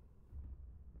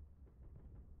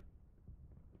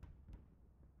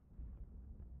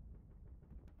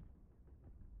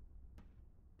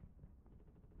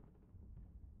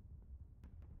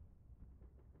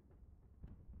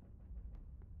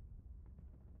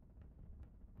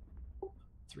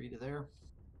 Three to there.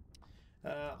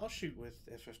 I'll shoot with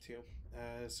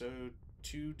FF2. So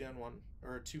 2 down 1,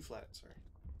 or 2 flat, sorry.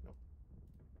 Nope.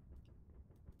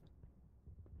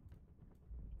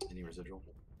 Any residual?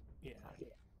 Yeah.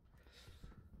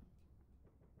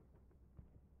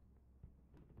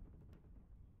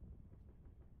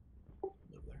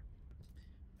 Move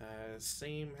there.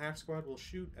 Same half squad will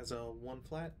shoot as a 1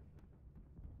 flat.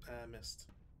 Missed.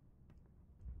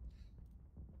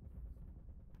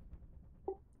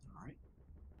 All right.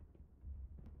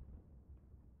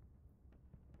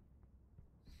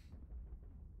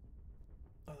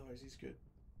 Otherwise, he's good.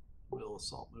 Will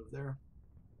assault move there.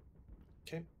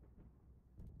 Okay.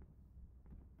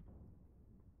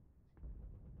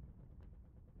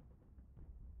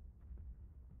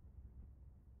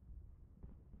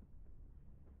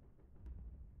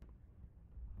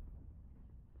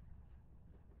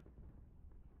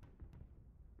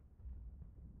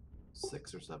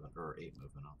 Six or 7 or 8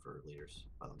 movement on for leaders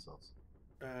by themselves.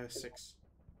 6.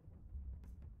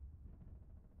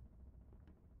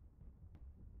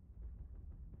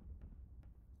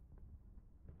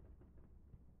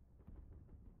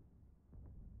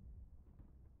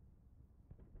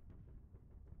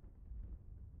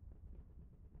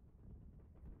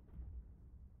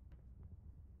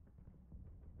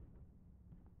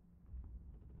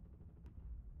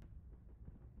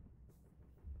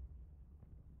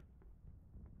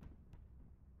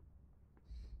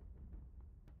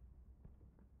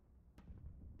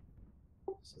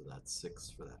 So that's 6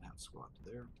 for that half squad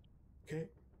there. Okay.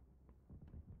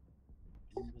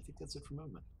 And I think that's it for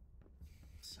movement.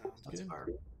 Sounds That's good.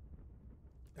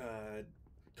 fire.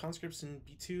 Conscripts in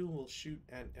B2 will shoot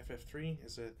at FF3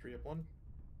 as a 3 up 1.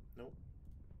 Nope.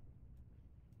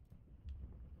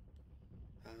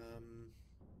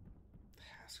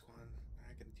 Hasquan,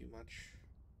 not gonna do much.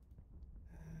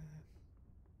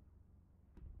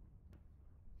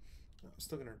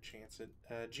 still gonna chance it.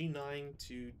 G9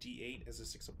 to D8 as a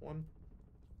 6-1.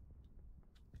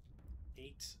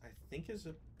 8, I think, is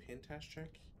a pin tash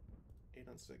check. 8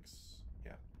 on 6.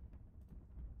 Yeah.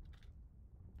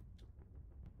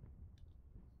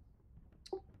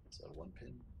 So 1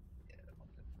 pin? Yeah, 1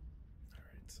 pin.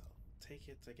 Alright, so take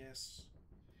it, I guess.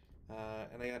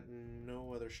 And I got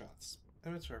no other shots.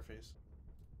 I'm at Star phase.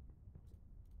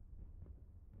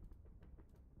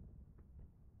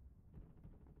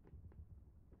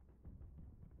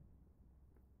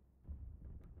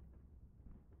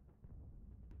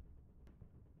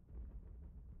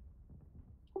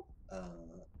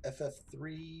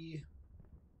 FF3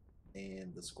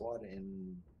 and the squad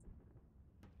in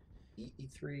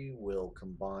EE3 will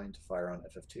combine to fire on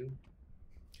FF2.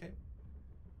 Okay.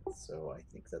 So I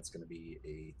think that's going to be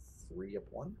a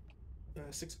 3-1.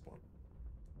 6-1.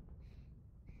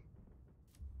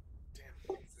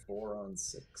 Damn. 4 on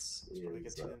 6 So what do I get?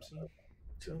 is 2 MC?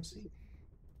 2 MC?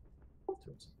 2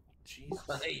 MC. Jesus.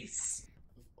 Nice.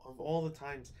 Of all the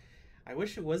times, I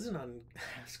wish it wasn't on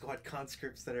squad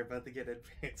conscripts that are about to get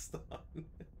advanced on.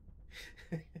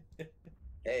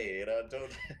 Hey, you know,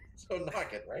 don't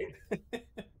knock it, right?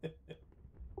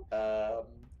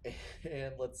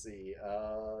 And let's see.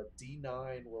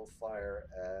 D9 will fire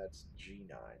at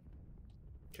G9.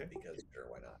 Okay. Because sure,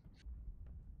 why not?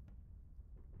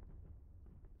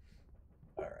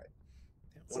 All right.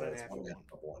 Yeah, So 1.5 it's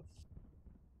for 1. 1.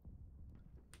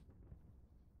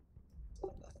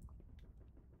 So nothing.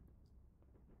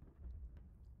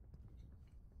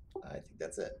 I think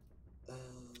that's it. Yeah,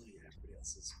 everybody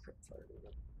else is prep fired.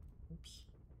 Oops.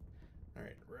 All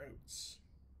right, routes.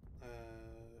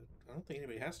 I don't think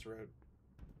anybody has to route.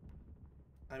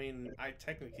 I mean, I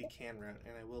technically can route,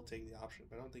 and I will take the option,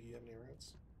 but I don't think you have any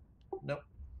routes. Nope.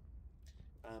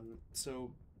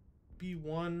 So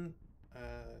B1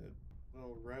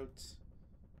 will route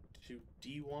to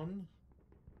D1.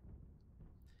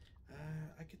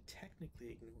 I could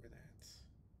technically ignore that.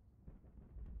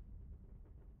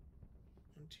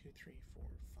 1, 2, 3, 4,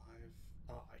 5.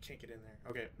 Oh, I can't get in there.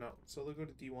 Okay, no. So they'll go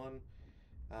to D1.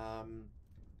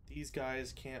 These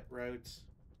guys can't route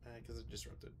because it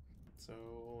disrupted. So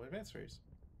advance phase.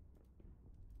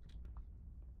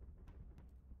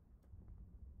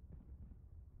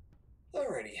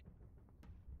 Alrighty.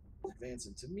 Advance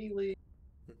into melee.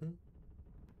 Mm-hmm.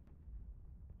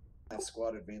 Half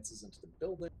squad advances into the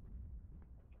building.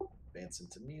 Advance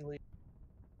into melee.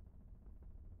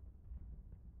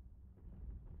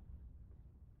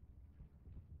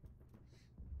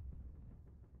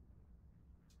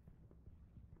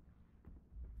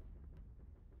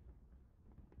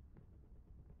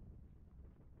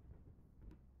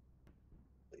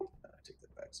 Take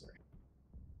that back, sorry.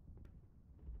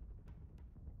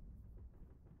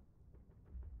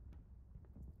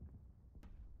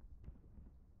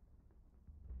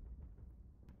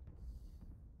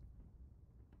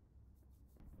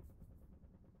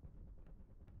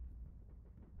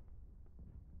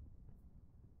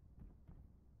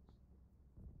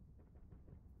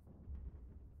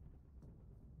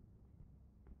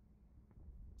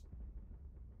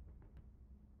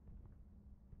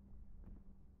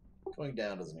 Going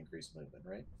down doesn't increase movement,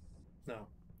 right? No,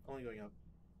 only going up.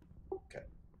 Okay.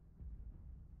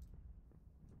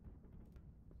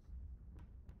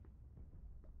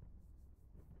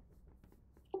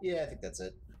 Yeah, I think that's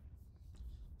it.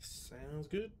 Sounds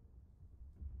good.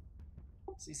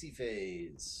 CC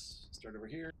phase. Start over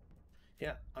here.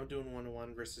 Yeah, I'm doing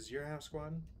 1-1 versus your half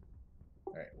squad.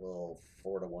 All right, we'll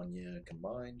 4-1 you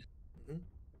combined. Mm-hmm.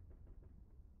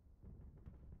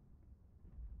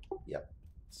 Yep.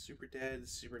 Super dead,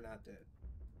 super not dead.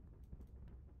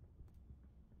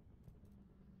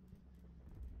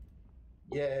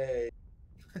 Yay.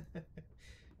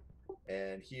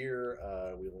 And here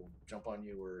we will jump on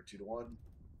you. We're 2-1.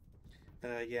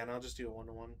 Yeah, and I'll just do a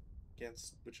 1-1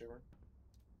 against whichever.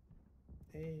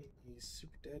 Hey, he's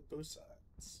super dead both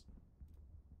sides.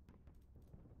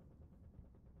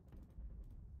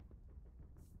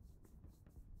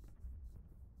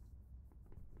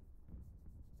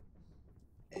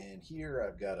 And here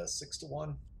I've got a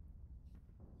 6-1.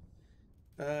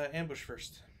 Ambush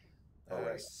first. All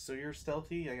right. So you're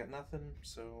stealthy. I got nothing.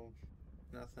 So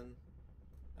nothing.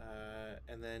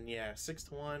 And then yeah,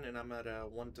 6-1, and I'm at a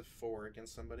 1-4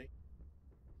 against somebody.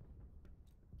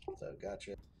 So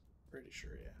gotcha. Pretty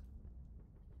sure, yeah.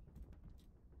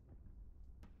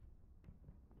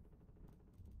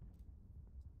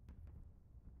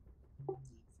 I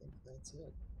think that's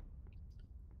it.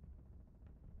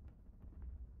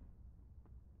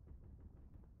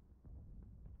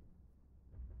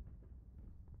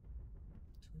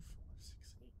 2, 4,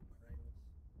 6, 8, 9,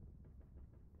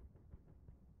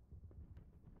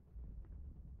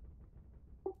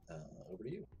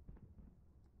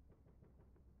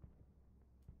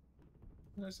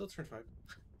 No, still turn 5.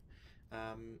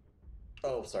 Um,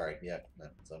 Oh, sorry. Yeah, no,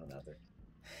 zoning out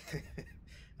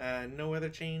there. no weather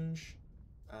change.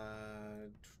 Uh,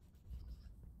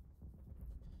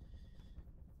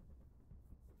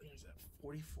 there's that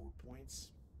 44 points.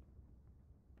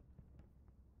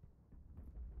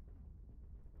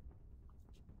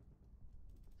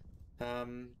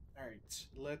 All right,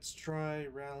 let's try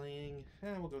rallying.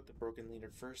 We'll go with the broken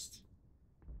leader first.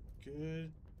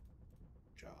 Good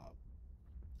job.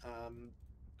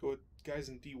 Go with guys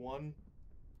in D1.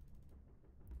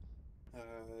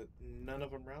 None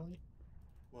of them rally.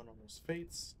 One almost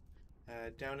fates.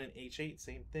 Down in H8,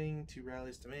 same thing. 2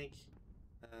 rallies to make.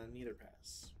 Neither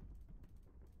pass.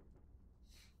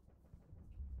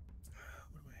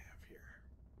 What do I have here?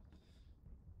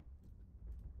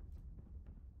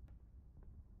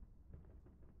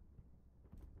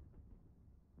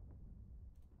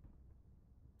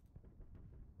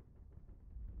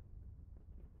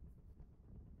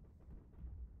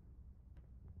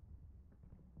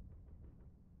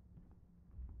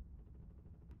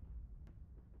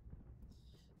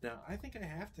 Now, I think I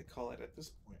have to call it at this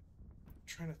point. I'm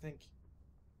trying to think.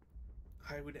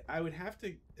 I would have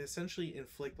to essentially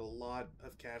inflict a lot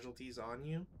of casualties on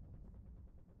you,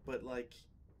 but like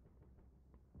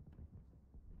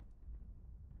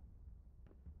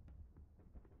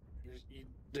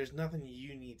there's nothing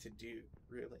you need to do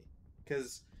really,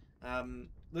 because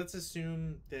let's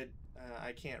assume that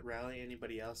I can't rally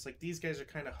anybody else. Like these guys are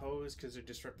kind of hosed because they're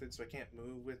disrupted, so I can't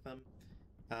move with them.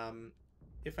 Um,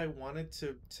 if I wanted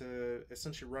to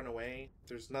essentially run away,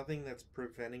 there's nothing that's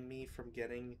preventing me from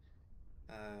getting.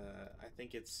 I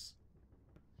think it's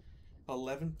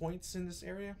 11 points in this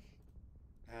area.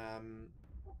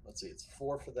 Let's see. It's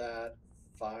 4 for that,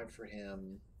 5 for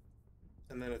him,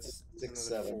 And then it's 6,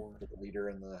 another 7 4 for the leader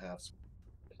in the half.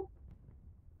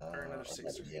 or another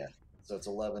 6 for me. Yeah. So it's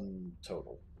 11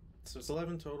 total. So it's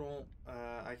 11 total.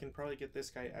 I can probably get this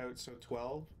guy out, so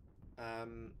 12.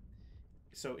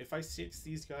 So if I 6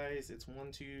 these guys, it's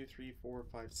 1, 2, 3, 4,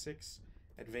 5, 6.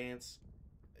 Advance.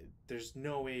 There's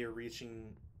no way you're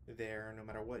reaching there, no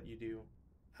matter what you do.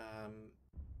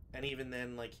 And even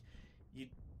then, like you,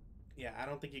 yeah, I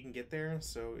don't think you can get there.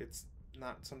 So it's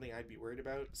not something I'd be worried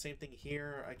about. Same thing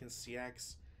here. I can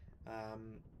CX.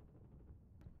 Um,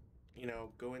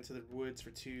 go into the woods for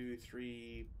 2,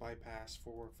 3, bypass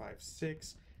 4, 5,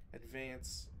 6,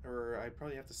 advance, or I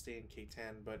probably have to stay in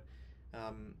K10, but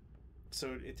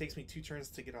so it takes me 2 turns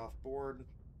to get off board,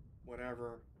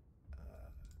 whatever.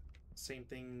 Same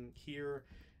thing here,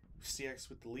 CX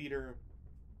with the leader.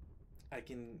 I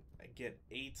can get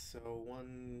 8, so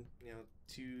 1,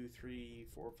 2, 3,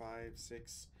 4, 5,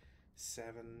 6,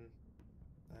 7.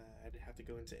 I'd have to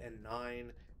go into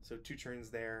N9, so 2 turns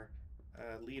there.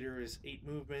 Leader is 8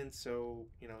 movement, so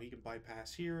he can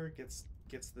bypass here, gets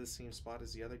to the same spot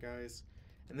as the other guys,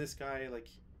 and this guy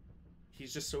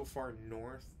he's just so far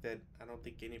north that I don't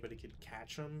think anybody could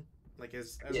catch him. Like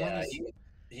as long Yeah, as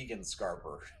he can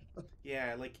scarper.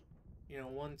 yeah,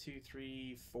 1, 2,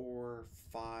 3, 4,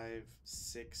 5,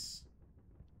 6,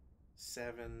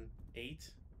 7, 8,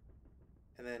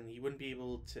 and then he wouldn't be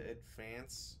able to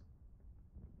advance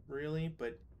really,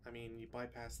 but I mean you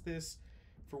bypass this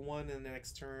for 1 in the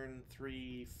next turn,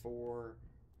 3, 4,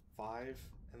 5,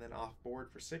 and then off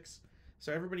board for 6.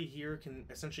 So everybody here can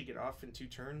essentially get off in 2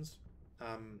 turns.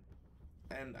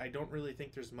 And I don't really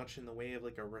think there's much in the way of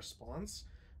like a response.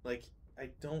 Like I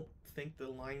don't think the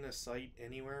line of sight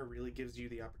anywhere really gives you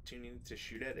the opportunity to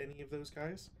shoot at any of those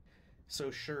guys.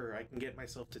 So sure, I can get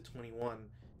myself to 21,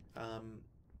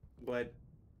 but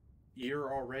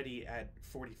you're already at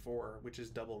 44, which is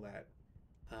double that.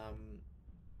 Um,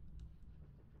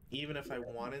 Even if I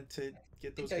wanted to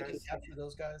get I those think I can guys. capture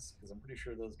those guys because I'm pretty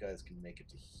sure those guys can make it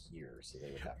to here, so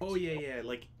they would have Oh to. yeah.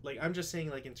 Like I'm just saying,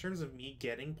 like in terms of me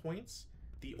getting points,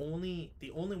 the only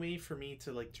way for me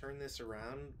to like turn this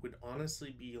around would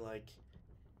honestly be like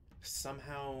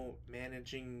somehow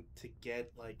managing to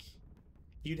get like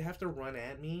you'd have to run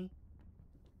at me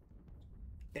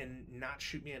and not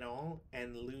shoot me at all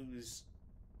and lose.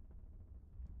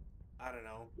 I don't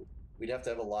know. We'd have to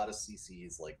have a lot of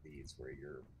CCs like these where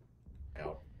you're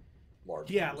out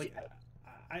large Yeah, numbers.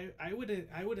 like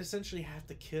I would essentially have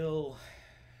to kill.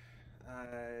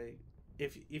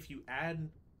 If you add,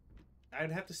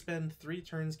 I'd have to spend 3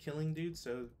 turns killing dudes.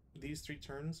 So these 3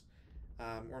 turns,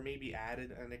 or maybe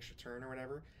added an extra turn or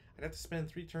whatever. I'd have to spend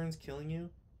 3 turns killing you,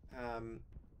 um,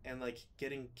 and like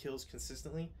getting kills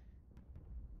consistently.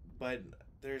 But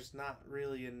there's not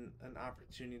really an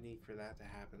opportunity for that to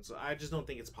happen. So I just don't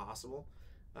think it's possible.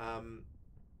 Um,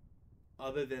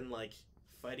 Other than like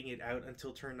fighting it out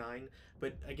until turn 9.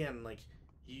 But again, like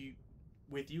you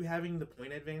with you having the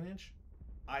point advantage,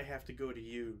 I have to go to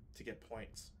you to get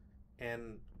points,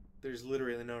 and there's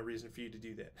literally no reason for you to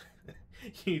do that.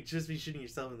 You'd just be shooting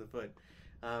yourself in the foot.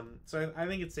 So I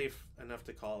think it's safe enough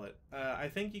to call it. I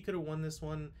think you could have won this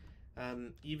one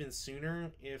even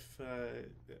sooner if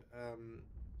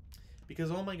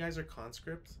because all my guys are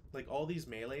conscript. Like all these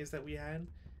melees that we had,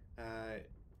 uh,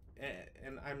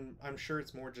 and I'm sure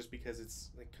it's more just because it's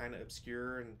like kind of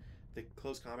obscure and the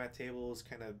close combat table is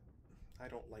kind of I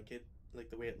don't like it like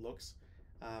the way it looks,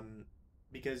 um,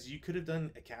 because you could have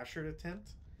done a captured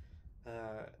attempt,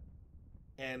 uh,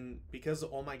 and because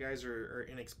all my guys are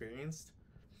inexperienced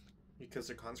because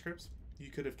they're conscripts, you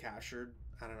could have captured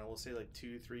I don't know we'll say like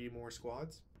 2 3 more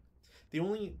squads. The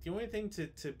only thing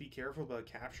to be careful about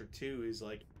capture too is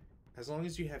like as long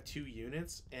as you have 2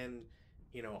 units and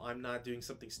I'm not doing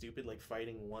something stupid like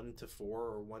fighting 1 to 4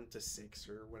 or 1 to 6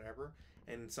 or whatever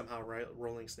and somehow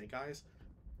rolling snake eyes.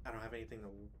 I don't have anything to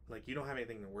like. You don't have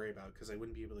anything to worry about because I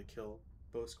wouldn't be able to kill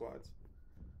both squads.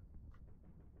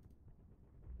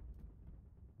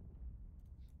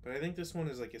 But I think this one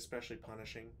is like especially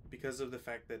punishing because of the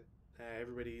fact that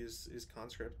everybody is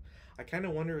conscript. I kind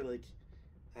of wonder like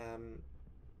um,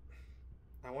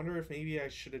 I wonder if maybe I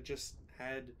should have just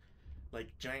had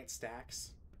like giant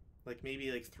stacks, like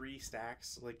maybe like 3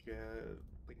 stacks, like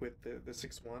with the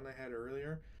 6-1 I had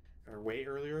earlier, or way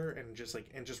earlier, and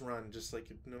just run, just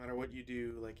like no matter what you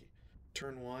do, like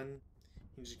turn one,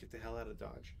 you just get the hell out of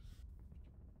dodge.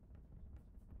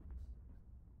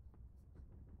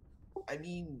 I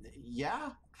mean,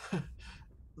 yeah.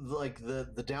 Like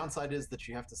the downside is that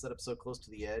you have to set up so close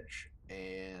to the edge,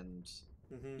 and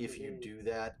Mm-hmm. if you do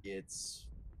that, it's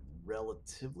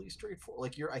relatively straightforward.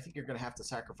 Like I think you're going to have to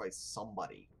sacrifice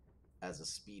somebody as a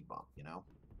speed bump. You know?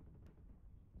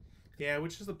 Yeah,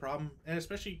 which is the problem, and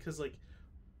especially because like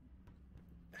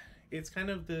it's kind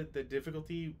of the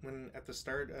difficulty when at the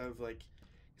start of like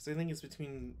because I think it's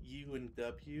between U and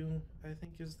W. I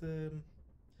think is the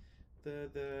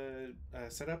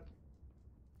setup,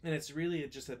 and it's really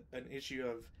just an issue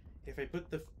of if I put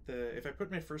the if I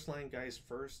put my first line guys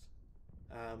first,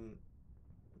 um,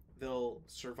 they'll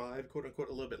survive quote unquote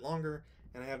a little bit longer,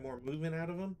 and I have more movement out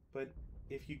of them. But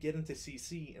if you get into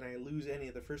CC and I lose any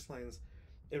of the first lines,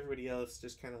 everybody else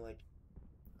just kind of like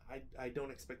I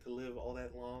don't expect to live all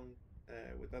that long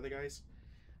with other guys.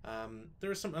 There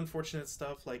was some unfortunate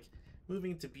stuff like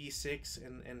moving to B6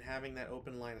 and having that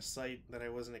open line of sight that I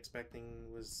wasn't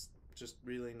expecting was just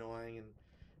really annoying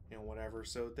and whatever.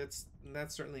 So that's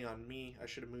certainly on me. I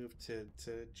should have moved to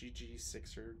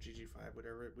GG6 or GG5,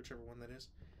 whatever whichever one that is,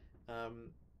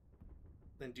 um,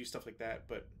 and do stuff like that.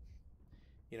 But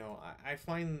I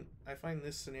find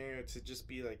this scenario to just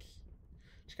be like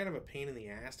just kind of a pain in the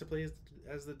ass to play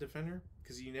as the defender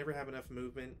because you never have enough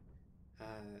movement,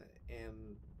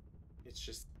 and it's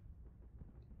just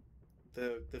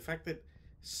the fact that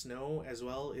snow as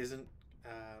well isn't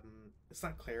it's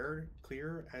not clear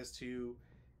as to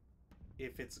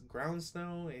if it's ground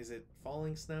snow, is it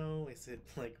falling snow, is it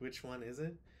like which one is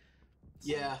it? So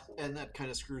Yeah, and that kind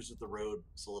of screws with the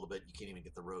roads a little bit. You can't even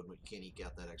get the road. You can't even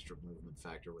get that extra movement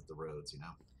factor with the roads. You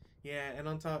know? yeah, and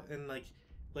on top and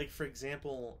like for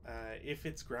example, if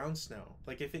it's ground snow,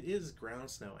 like if it is ground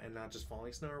snow and not just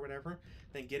falling snow or whatever,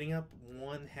 then getting up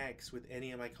 1 hex with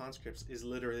any of my conscripts is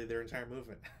literally their entire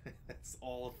movement. That's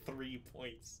all 3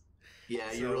 points.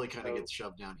 Yeah, you So really kind of get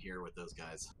shoved down here with those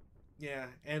guys. yeah,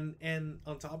 and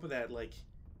on top of that, like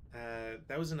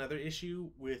that was another issue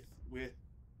with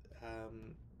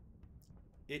um,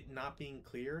 it not being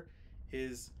clear.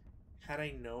 Is had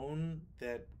I known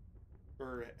that,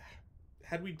 or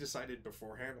had we decided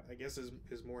beforehand, I guess is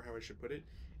more how I should put it.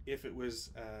 If it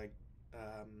was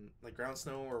like ground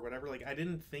snow or whatever, like I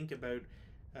didn't think about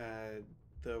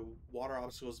the water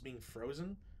obstacles being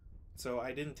frozen, so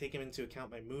I didn't take him into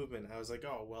account my movement. I was like,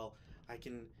 oh well, I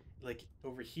can like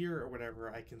over here or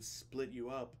whatever. I can split you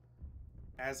up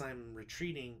as I'm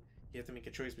retreating. You have to make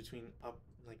a choice between up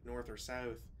like north or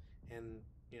south, and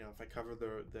if I cover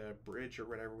the bridge or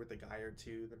whatever with a guy or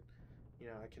two, then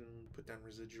I can put down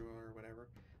residual or whatever.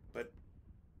 But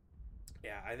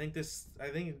yeah, I think this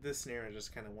scenario is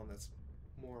just kind of one that's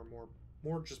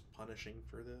more just punishing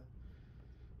for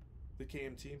the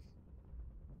KMT.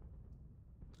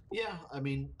 Yeah, I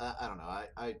mean, I don't know.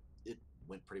 I it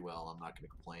went pretty well. I'm not going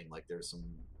to complain. Like there's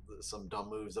some dumb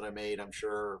moves that I made, I'm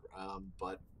sure,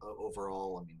 but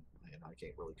overall, I mean, I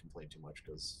can't really complain too much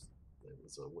because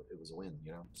it was a win,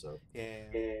 you know. So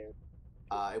Yeah.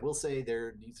 I will say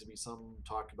there needs to be some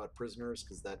talk about prisoners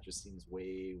because that just seems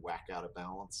way whack out of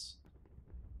balance.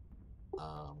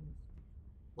 Um,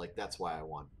 Like that's why I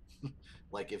won.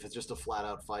 Like if it's just a flat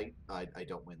out fight, I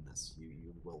don't win this.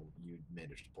 You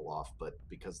manage to pull off, but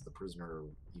because of the prisoner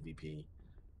EVP,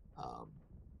 um,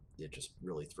 it just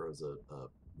really throws a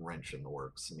wrench in the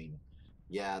works. I mean,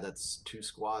 yeah, that's two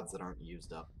squads that aren't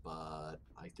used up, but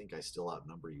I think I still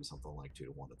outnumber you something like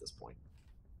 2-1 at this point.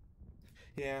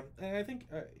 Yeah, and I think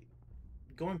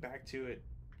going back to it,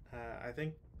 I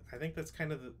think that's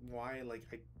kind of why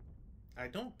like I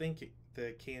don't think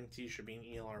the KNT should be an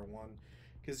ELR1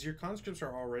 because your conscripts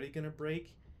are already going to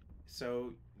break,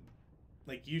 so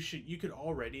like you could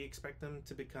already expect them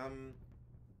to become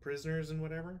prisoners and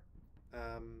whatever.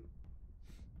 Um,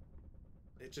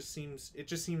 it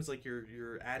just seems like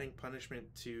you're adding punishment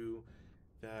to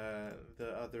the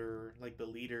other like the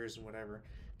leaders and whatever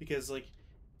because like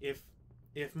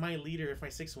if my leader if my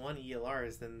 6-1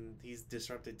 ELRs then he's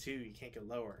disrupted too, you can't get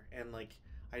lower, and like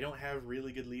I don't have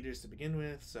really good leaders to begin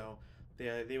with, so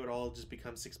they would all just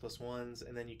become 6+1s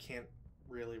and then you can't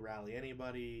really rally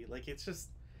anybody. Like it's just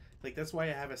like that's why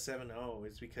I have a 7-0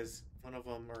 is because one of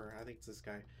them, or I think it's this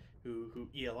guy who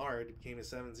ELR'd became a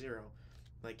 7-0.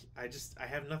 Like I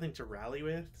have nothing to rally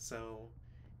with, so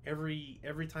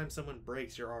every time someone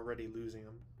breaks, you're already losing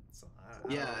them. So I don't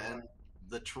Yeah, know. and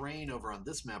the terrain over on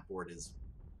this map board is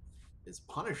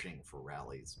punishing for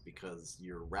rallies because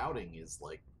your routing is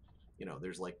like,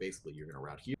 there's like basically you're going to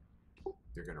route here,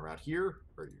 you're going to route here,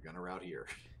 or you're going to route here.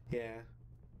 Yeah,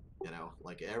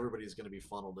 Like everybody's going to be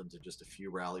funneled into just a few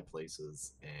rally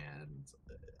places, and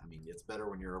I mean it's better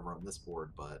when you're over on this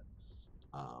board, but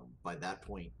by that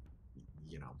point,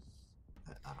 you know,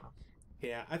 I don't know.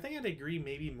 yeah. I think I'd agree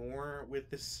maybe more with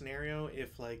this scenario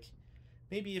if like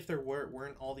maybe if there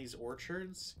weren't all these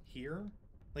orchards here,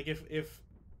 like if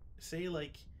say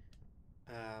like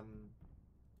um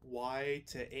Y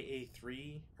to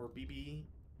AA3 or BB,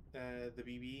 the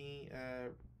BB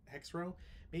hex row.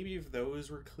 Maybe if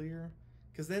those were clear,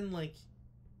 because then like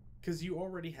because you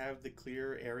already have the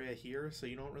clear area here, so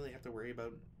you don't really have to worry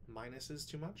about minuses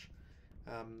too much.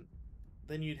 Um,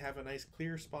 then you'd have a nice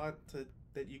clear spot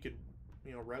that you could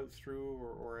route through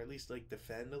or at least like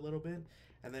defend a little bit,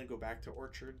 and then go back to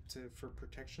orchard for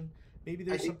protection. Maybe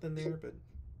I there's think something there, but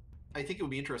I think it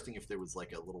would be interesting if there was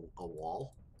like a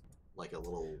wall, like a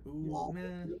little ooh, wall.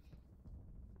 nah,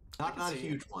 I could Not a see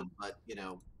it. huge one, but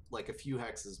like a few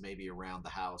hexes maybe around the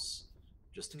house,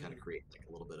 just to kind of Mm, create like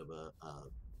a little bit of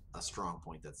a strong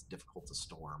point that's difficult to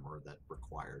storm or that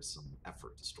requires some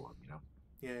effort to storm.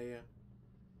 yeah, yeah,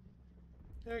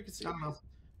 yeah, I could see I it.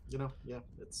 don't know. Yeah,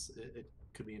 it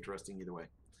could be interesting either way.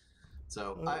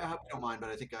 So Uh, I hope you don't mind, but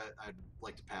I think I'd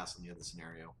like to pass on the other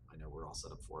scenario. I know we're all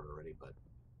set up for it already, but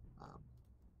um,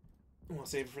 Want to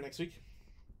save it for next week?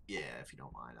 yeah, if you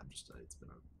don't mind, I'm just it's been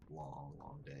a long,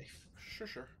 long day. Sure,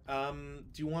 sure.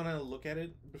 Do you want to look at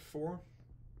it before,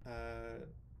 uh,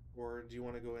 or do you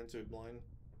want to go into it blind?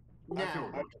 I Yeah,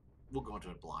 can. we'll go into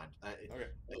it blind. Okay.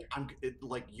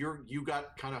 Like you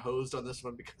got kind of hosed on this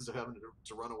one because of having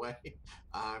to run away.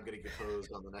 I'm gonna get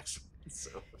hosed on the next one.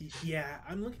 So Yeah,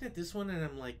 I'm looking at this one and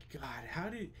I'm like, God, how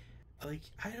did, like,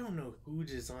 I don't know who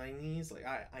designed these. Like,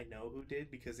 I know who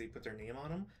did because they put their name on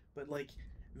them, but like,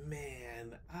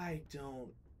 man, I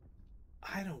don't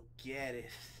get it.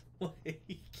 Like,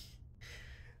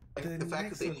 like the the fact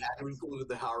that next they one, had to include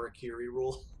the harakiri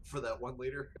rule for that one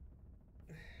leader.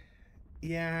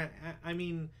 yeah, I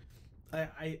mean,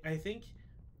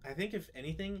 I think if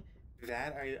anything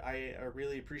that I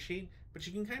really appreciate, but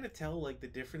you can kind of tell like the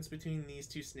difference between these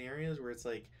two scenarios where it's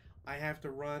like I have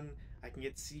to run, I can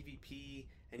get CVP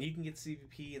and you can get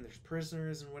CVP and there's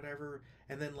prisoners and whatever,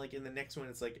 and then like in the next one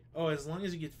it's like, oh, as long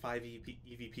as you get 5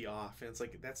 EVP off, and it's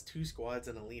like that's two squads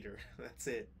and a leader. That's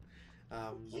it.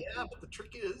 um Yeah, but the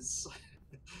trick is,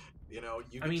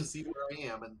 you I get to mean, see where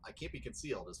I am, and I can't be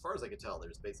concealed. As far as I can tell,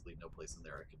 there's basically no place in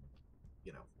there I can,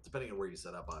 depending on where you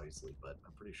set up, obviously, but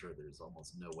I'm pretty sure there's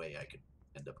almost no way I could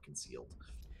end up concealed.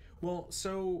 well,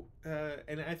 so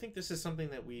and I think this is something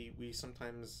that we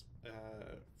sometimes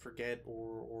forget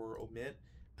or omit.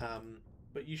 Um,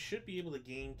 but you should be able to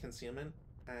gain concealment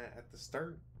at the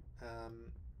start,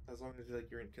 um, as long as like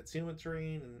you're in concealment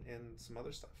terrain and some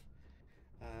other stuff.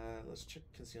 Let's check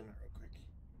concealment real quick.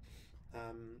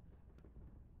 Um,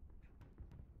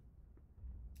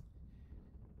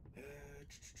 uh,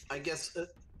 I guess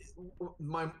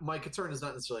my concern is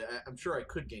not necessarily. I'm sure I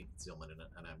could gain concealment in it,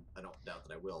 and I don't doubt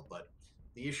that I will. But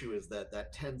the issue is that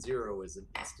 10-0 is an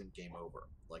instant game over.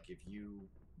 Like if you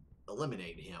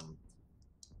eliminate him,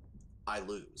 I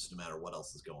lose no matter what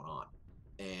else is going on,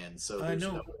 and so there's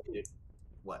no no, way to,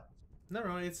 what.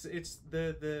 no. It's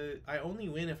the I only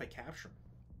win if I capture him.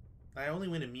 I only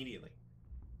win immediately.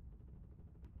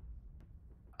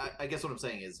 I guess what I'm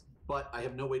saying is, but I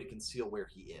have no way to conceal where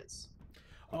he is.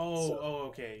 Oh, So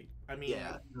okay. I yeah, mean,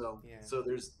 so yeah,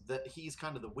 there's that he's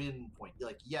kind of the win point.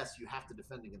 Like, yes, you have to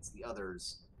defend against the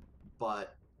others,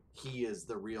 but he is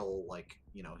the real, like,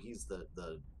 he's the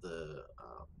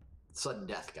sudden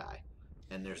death guy,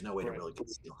 and there's no way to right. really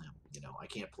conceal him. I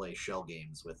can't play shell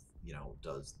games with,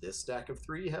 does this stack of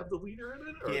three have the leader in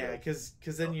it, or Yeah, does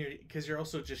because then you're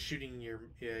also just shooting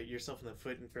yourself in the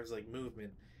foot in terms of like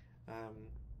movement. Um,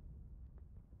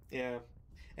 yeah,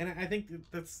 and I think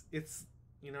that's it's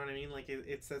you know what I mean. Like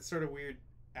it's that sort of weird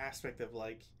aspect of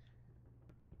like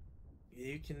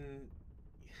you can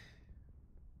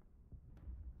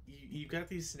you got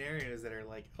these scenarios that are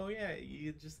like, oh yeah,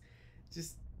 you just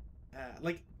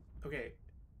like okay,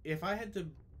 if I had to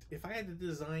if I had to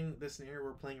design the scenario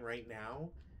we're playing right now,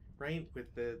 right,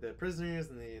 with the prisoners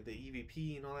and the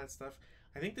EVP and all that stuff,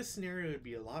 I think this scenario would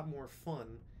be a lot more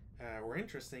fun or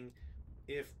interesting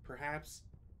if perhaps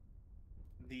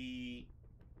the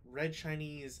red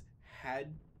Chinese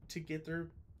had to get their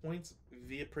points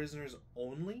via prisoners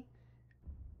only,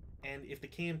 and if the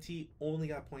KMT only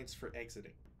got points for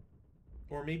exiting,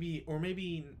 or maybe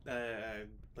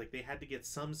like they had to get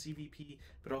some CVP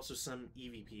but also some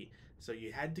EVP. So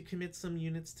you had to commit some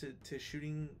units to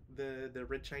shooting the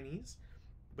red Chinese,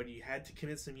 but you had to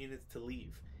commit some units to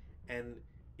leave. And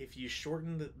if you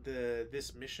shorten the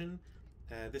this mission,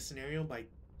 this scenario by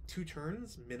 2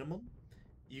 turns minimum,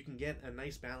 you can get a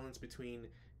nice balance between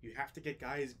you have to get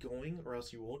guys going or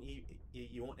else you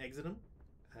won't exit them,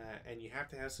 and you have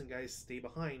to have some guys stay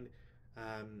behind.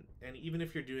 And even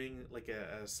if you're doing like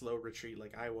a slow retreat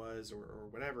like I was or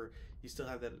whatever, you still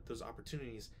have those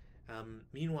opportunities.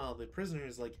 Meanwhile, the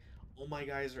prisoners, like, all my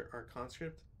guys are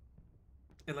conscript,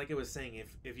 and like I was saying,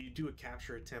 if you do a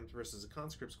capture attempt versus a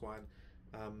conscript squad,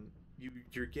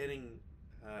 you're getting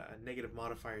a negative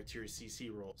modifier to your CC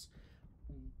rolls.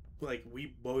 Like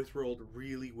we both rolled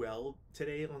really well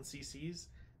today on CCs,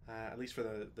 at least for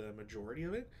the majority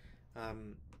of it.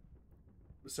 Um,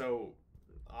 so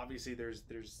obviously there's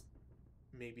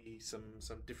maybe some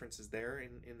differences there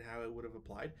in how it would have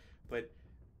applied, but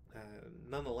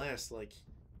nonetheless, like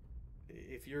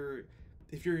if you're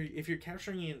if you're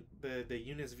capturing the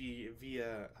units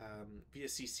via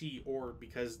CC or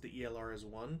because the ELR is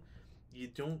one,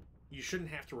 you shouldn't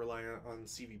have to rely on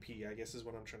CVP. I guess is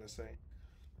what I'm trying to say,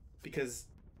 because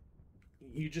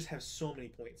you just have so many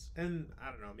points, and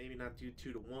I don't know, maybe not do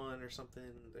 2 to 1 or something.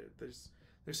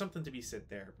 There's something to be said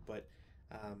there, but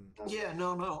um, Yeah,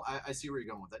 no, I see where you're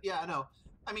going with that. Yeah, I know.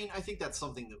 I mean, I think that's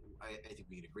something that I think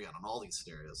we can agree on all these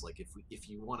scenarios. Like, if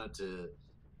you wanted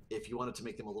to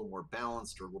make them a little more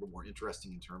balanced or a little more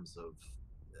interesting in terms of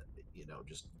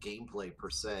just gameplay per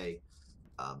se,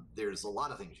 there's a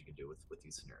lot of things you can do with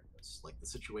these scenarios. Like, the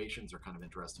situations are kind of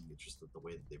interesting. It's just that the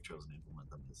way that they've chosen to implement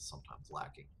them is sometimes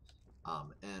lacking.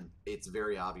 And it's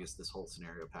very obvious this whole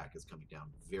scenario pack is coming down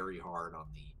very hard on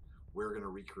the we're going to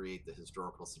recreate the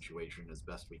historical situation as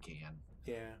best we can.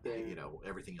 yeah,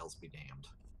 Everything else be damned.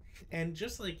 and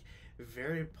just like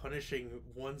very punishing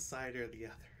one side or the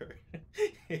other.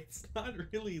 It's not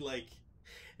really like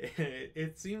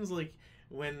it seems like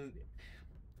when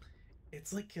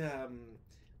it's like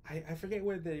I forget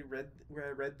where I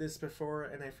read this before,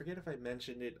 and I forget if I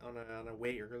mentioned it on a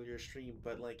way earlier stream,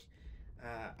 but like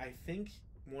I think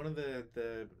one of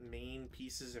the main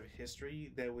pieces of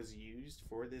history that was used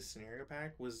for this scenario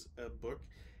pack was a book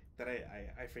that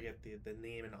I forget the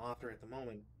name and author at the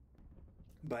moment,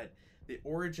 but the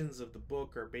origins of the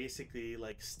book are basically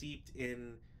like steeped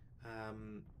in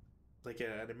um, like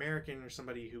an American or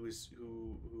somebody who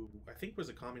I think was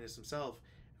a communist himself,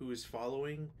 who was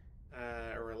following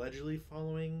or allegedly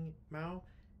following Mao,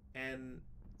 and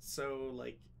so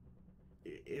like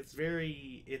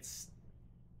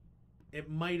it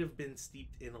might have been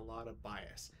steeped in a lot of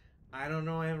bias. I don't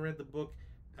know. I haven't read the book,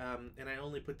 and I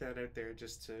only put that out there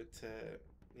just to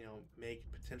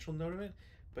make potential note of it.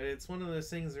 But it's one of those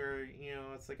things where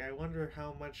it's like I wonder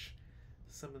how much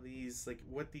some of these like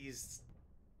what these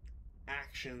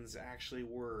actions actually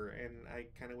were, and I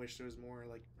kind of wish there was more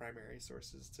like primary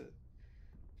sources to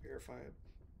verify it.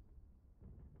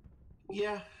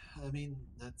 Yeah, I mean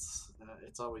that's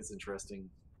it's always interesting.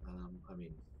 I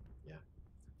mean, yeah,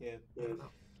 Yeah. I don't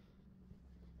know.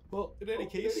 Well, in any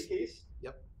Well, in any case, case,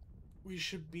 yep. we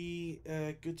should be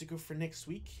good to go for next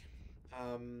week.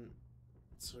 Um,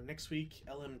 so next week,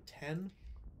 LM-10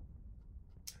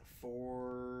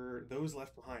 for those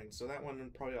left behind. So that one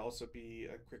would probably also be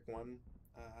a quick one,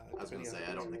 I was going to depending on say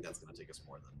how I things don't think go. that's going to take us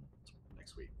more than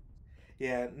next week.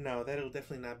 Yeah, no, that'll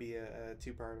definitely not be a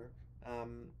two-parter.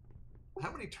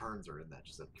 How many turns are in that?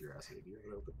 Just out of curiosity, do you have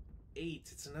it open? 8.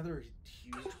 It's another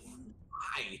huge one.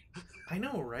 Why? I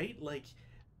know, right? Like,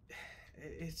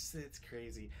 it's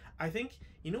crazy. I think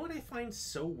you know what I find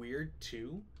so weird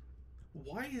too.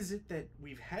 Why is it that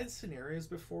we've had scenarios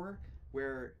before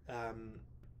where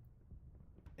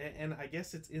and I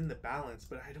guess it's in the balance,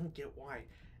 but I don't get why.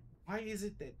 Why is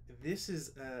it that this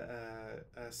is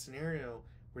a scenario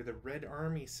where the Red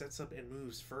Army sets up and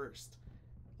moves first?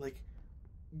 Like,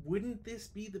 wouldn't this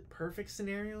be the perfect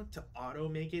scenario to auto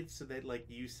make it so that like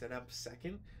you set up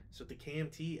second, so the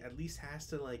KMT at least has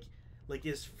to like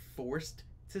is forced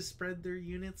to spread their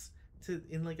units to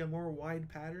in like a more wide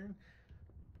pattern?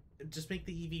 Just make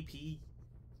the EVP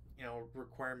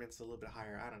requirements a little bit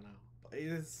higher. I don't know.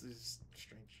 It's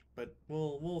strange, but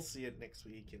we'll see it next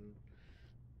week and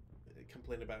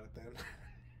complain about it then.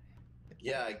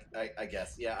 Yeah, I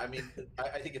guess. Yeah, I mean,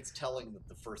 I think it's telling that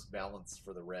the first balance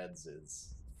for the Reds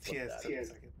is flip Yeah, that.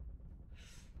 second.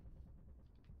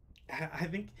 I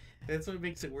think that's what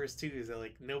makes it worse too. Is that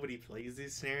like nobody plays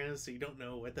these scenarios, so you don't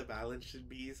know what the balance should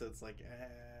be. So it's like,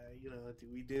 do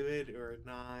we do it or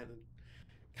not? And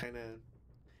kind of,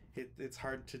 it's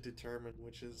hard to determine,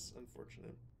 which is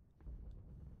unfortunate.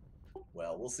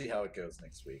 Well, we'll see how it goes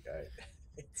next week.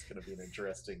 It's going to be an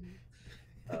interesting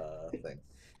thing.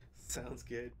 Sounds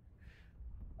good.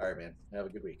 All right, man. Have a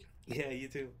good week. Yeah, you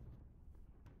too.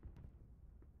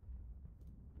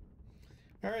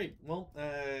 All right. Well,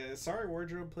 sorry,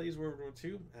 Wardrobe plays World War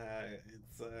II.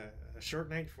 It's a short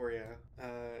night for you.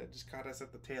 Just caught us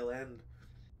at the tail end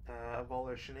of all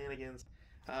our shenanigans.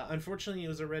 Unfortunately, it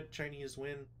was a red Chinese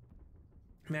win.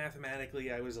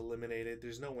 Mathematically, I was eliminated.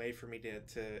 There's no way for me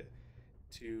to.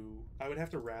 I would have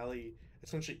to rally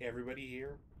essentially everybody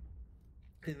here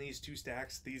in these two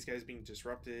stacks. These guys being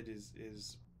disrupted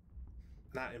is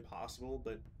not impossible,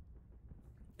 but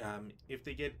if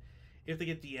they get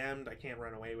DM'd, I can't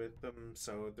run away with them,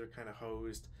 so they're kind of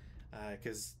hosed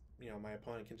because my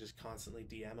opponent can just constantly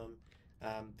DM them.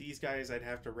 These guys, I'd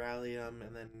have to rally them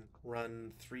and then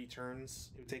run 3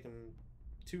 turns. It would take them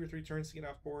 2 or 3 turns to get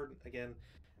off board. Again,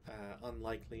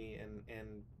 unlikely,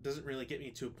 and doesn't really get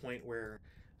me to a point where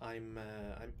I'm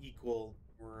equal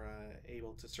or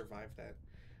able to survive that.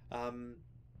 Um,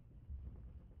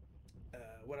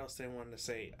 what else did I want to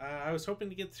say? I was hoping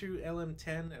to get through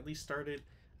LM-10, at least started.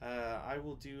 I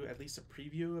will do at least a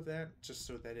preview of that, just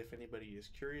so that if anybody is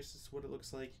curious as to what it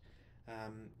looks like,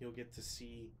 you'll get to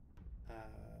see.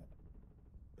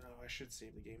 Oh, I should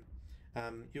save the game.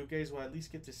 You guys will at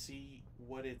least get to see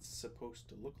what it's supposed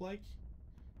to look like.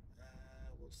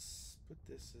 We'll put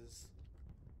this as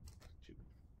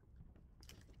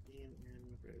in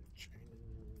red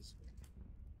Chinese,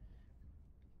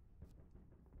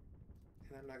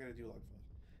 and I'm not gonna do log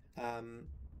 5.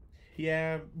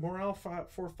 Yeah, morale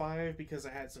 4-5 because I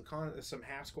had some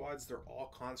half squads. They're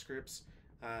all conscripts.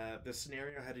 The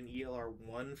scenario had an ELR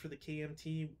 1 for the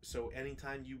KMT, so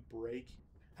anytime you break,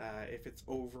 if it's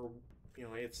over,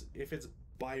 if it's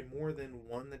by more than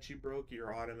 1 that you broke,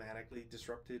 you're automatically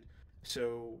disrupted.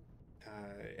 So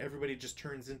everybody just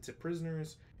turns into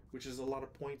prisoners, which is a lot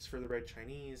of points for the Red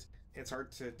Chinese. It's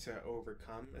hard to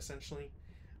overcome essentially.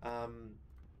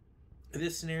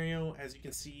 This scenario, as you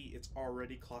can see, it's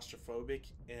already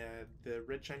claustrophobic, and the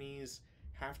Red Chinese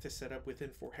have to set up within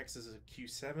 4 hexes of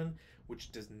Q7,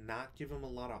 which does not give them a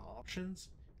lot of options.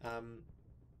 I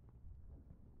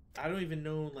don't even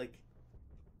know like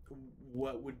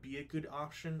what would be a good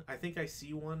option. I think I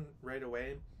see one right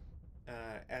away,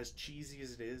 as cheesy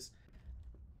as it is,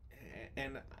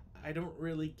 and I don't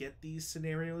really get these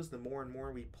scenarios the more and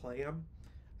more we play them.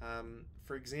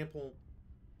 For example,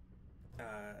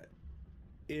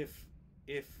 if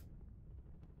if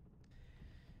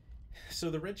so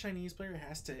the red Chinese player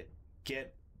has to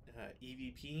get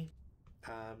EVP,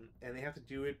 and they have to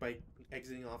do it by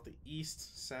exiting off the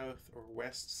east, south, or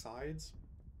west sides.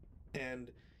 And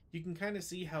you can kind of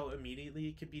see how immediately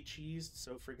it could be cheesed.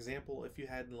 So, for example, if you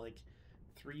had like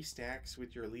 3 stacks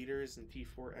with your leaders in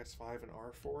P4, S5, and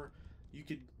R4, you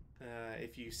could,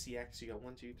 if you CX, you got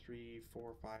 1, 2, 3,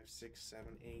 4, 5, 6, 7,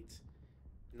 8,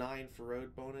 9 for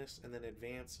road bonus, and then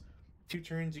advance. 2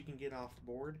 turns you can get off the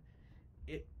board.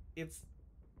 It's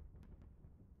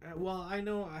well, I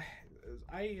know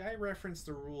I reference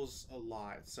the rules a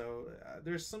lot, so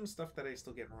there's some stuff that I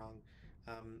still get wrong.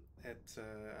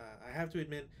 I have to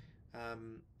admit,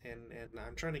 and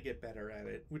I'm trying to get better at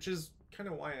it, which is kind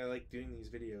of why I like doing these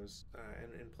videos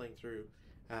and playing through,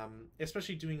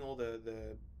 especially doing all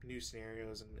the new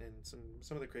scenarios and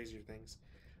some of the crazier things.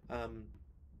 Um,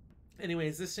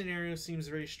 Anyways, this scenario seems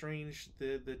very strange.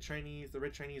 The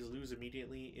red Chinese lose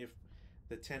immediately if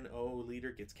the 10-0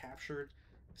 leader gets captured.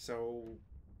 So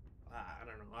I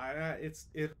don't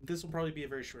know. This will probably be a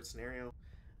very short scenario.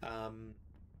 Um,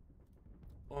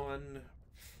 on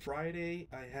Friday,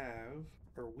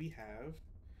 we have.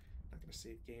 Not gonna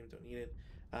save game. Don't need it.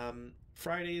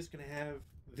 Friday is gonna have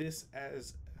this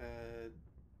as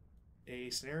a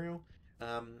scenario.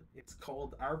 It's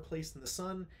called Our Place in the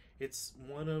Sun. It's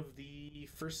one of the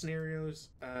first scenarios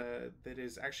that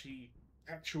is actually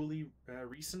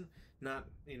recent, not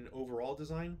in overall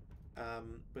design.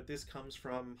 But this comes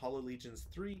from Hollow Legions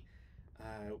 3,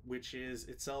 which is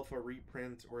itself a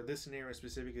reprint, or this scenario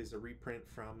specifically is a reprint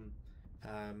from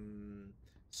um,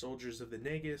 Soldiers of the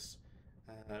Negus,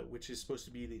 which is supposed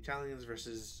to be the Italians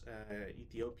versus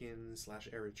Ethiopians slash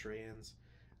Eritreans.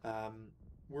 Um,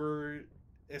 we're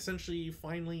essentially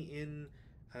finally in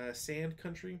sand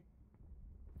country.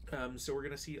 So we're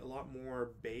gonna see a lot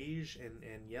more beige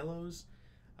and yellows.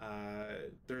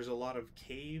 There's a lot of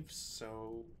caves.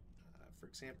 So, for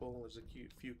example, there's a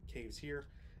few caves here.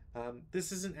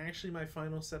 This isn't actually my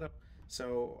final setup,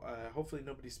 so hopefully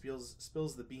nobody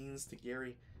spills the beans to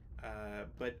Gary.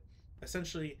 But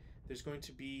essentially, there's going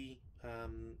to be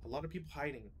a lot of people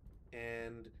hiding,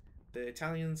 and the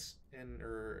Italians and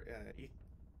or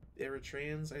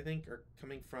Eritreans, I think, are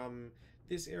coming from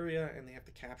this area, and they have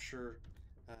to capture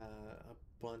a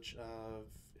bunch of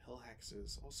hill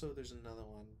hexes. Also, there's another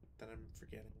one that I'm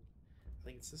forgetting. I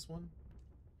think it's this one.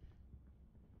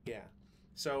 Yeah.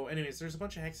 So, anyways, there's a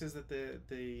bunch of hexes that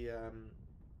the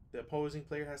opposing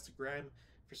player has to grab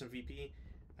for some VP.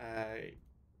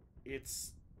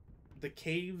 It's the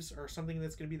caves are something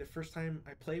that's going to be the first time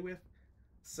I play with,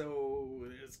 so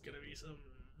there's going to be some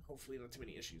hopefully not too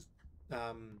many issues.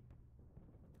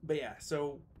 But yeah,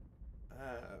 so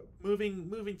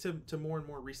moving to more and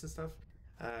more recent stuff,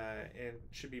 and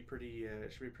should be pretty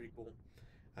cool.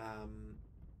 Um,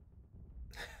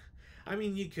 I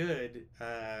mean, you could,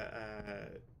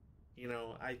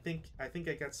 I think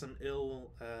I got some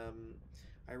ill.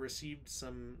 I received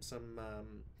some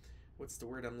what's the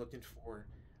word I'm looking for?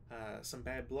 Some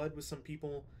bad blood with some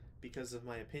people because of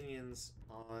my opinions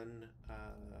on.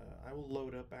 I will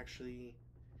load up actually.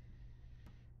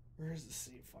 Where's the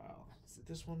save file? Is it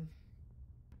this one?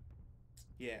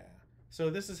 Yeah. So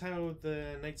this is how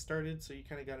the night started. So you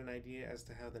kind of got an idea as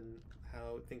to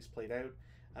how things played out.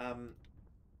 Um,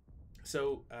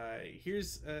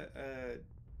 here's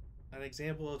an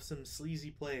example of some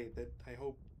sleazy play that I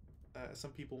hope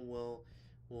some people will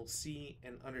see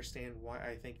and understand why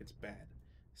I think it's bad.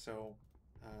 So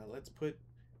let's put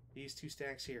these two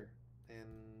stacks here, and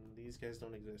these guys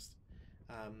don't exist.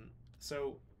 Um,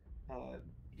 so uh,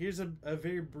 here's a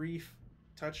very brief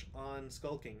touch on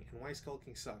skulking and why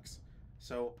skulking sucks.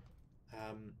 So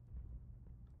um,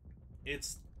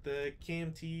 it's the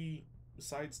KMT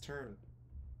side's turn,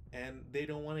 and they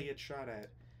don't want to get shot at.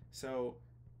 So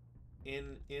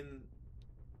in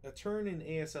a turn in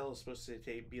ASL is supposed to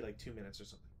be like 2 minutes or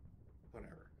something,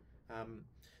 whatever. Um,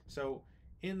 so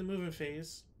in the movement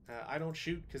phase, I don't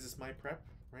shoot because it's my prep,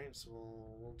 right? So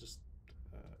we'll just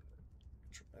uh,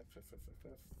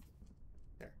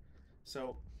 there.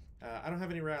 So I don't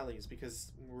have any rallies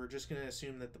because we're just gonna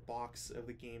assume that the box of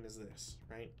the game is this,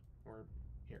 right? Or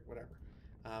here, whatever.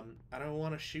 I don't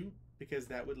want to shoot because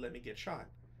that would let me get shot.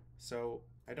 So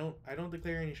I don't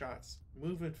declare any shots.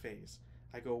 Movement phase.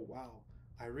 I go, wow,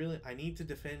 I need to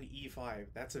defend E5.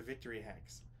 That's a victory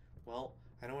hex. Well,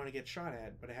 I don't want to get shot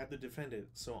at, but I have to defend it.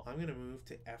 So I'm gonna move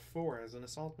to F4 as an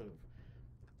assault move.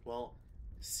 Well,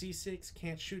 C6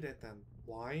 can't shoot at them.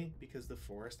 Why? Because the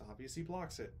forest obviously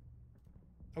blocks it.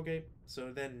 Okay,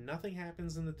 so then nothing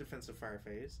happens in the defensive fire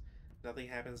phase. Nothing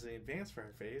happens in the advanced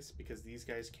fire phase because these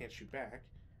guys can't shoot back.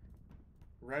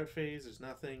 Route phase, there's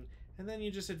nothing. And then you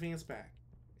just advance back.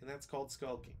 And that's called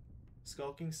skulking.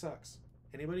 Skulking sucks.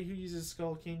 Anybody who uses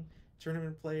skulking,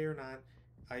 tournament play or not,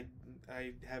 I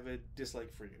I have a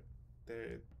dislike for you.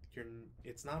 You're,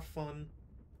 it's not fun.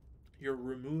 You're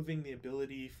removing the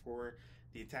ability for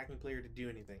the attacking player to do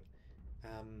anything.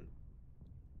 Um,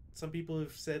 some people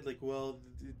have said like, well,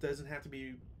 it doesn't have to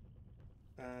be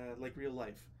like real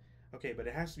life. Okay, but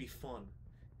it has to be fun,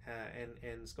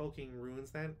 and skulking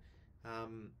ruins that.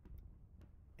 Um,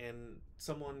 and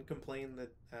someone complained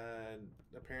that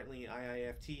apparently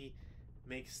IIFT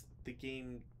makes the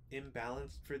game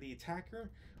imbalanced for the attacker,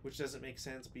 which doesn't make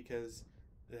sense because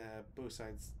both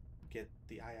sides get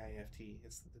the IIFT.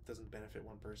 It doesn't benefit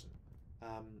one person.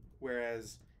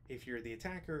 Whereas if you're the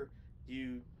attacker,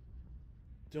 you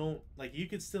don't like you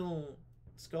could still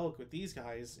skulk with these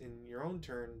guys in your own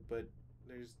turn, but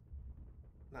there's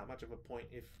not much of a point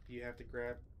if you have to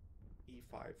grab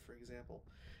E5, for example.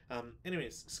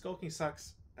 Anyways, skulking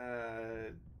sucks.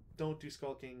 don't do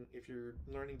skulking if you're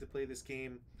learning to play this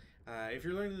game. If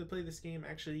you're learning to play this game,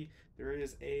 actually, there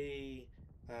is a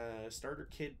starter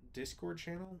kit Discord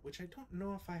channel, which I don't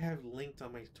know if I have linked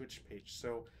on my Twitch page.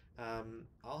 So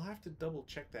I'll have to double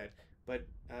check that. But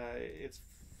it's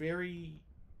very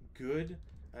good.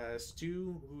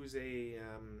 Stu, who's a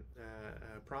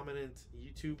prominent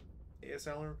YouTube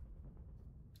ASLer,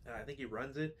 I think he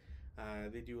runs it.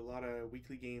 They do a lot of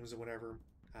weekly games and whatever.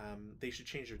 They should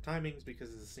change their timings because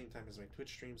it's the same time as my Twitch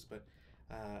streams. But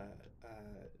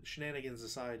shenanigans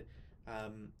aside,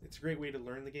 it's a great way to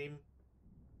learn the game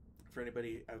for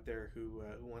anybody out there who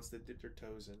wants to dip their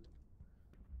toes in.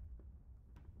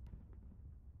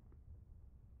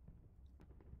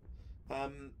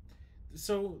 Um,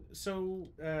 so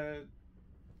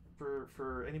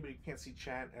for anybody who can't see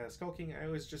chat, skulking, I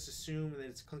always just assume that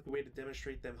it's a clunky way to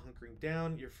demonstrate them hunkering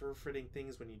down. You're forfeiting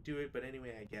things when you do it, but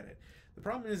anyway, I get it. The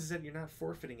problem is that you're not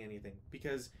forfeiting anything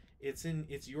because it's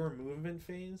your movement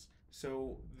phase,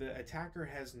 so the attacker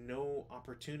has no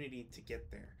opportunity to get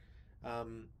there.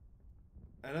 Um,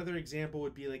 Another example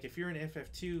would be like if you're in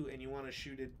FF2 and you want to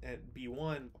shoot it at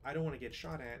B1, I don't want to get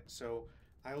shot at, so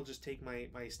I'll just take my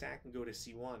stack and go to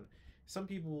C1. Some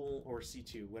people, or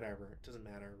C2, whatever, it doesn't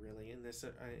matter really. In this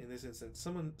instance,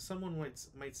 someone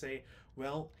might say,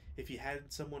 well, if you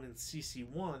had someone in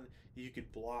CC1, you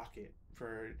could block it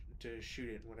for to shoot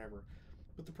it and whatever.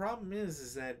 But the problem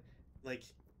is that like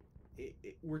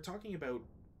we're talking about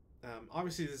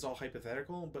obviously this is all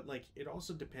hypothetical, but like it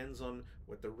also depends on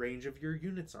what the range of your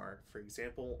units are. For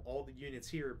example, all the units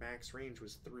here max range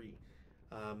was 3.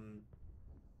 Um,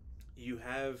 you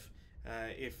have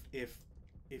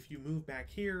if you move back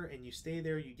here and you stay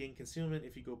there, you gain concealment.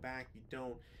 If you go back, you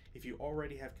don't. If you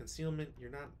already have concealment,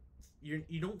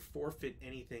 you don't forfeit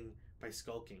anything by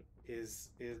skulking. Is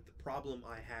the problem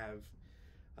I have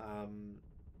um,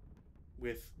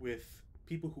 with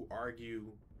people who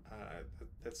argue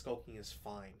that skulking is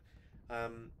fine.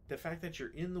 The fact that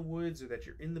you're in the woods or that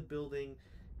you're in the building,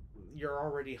 you're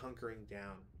already hunkering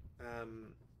down. Um,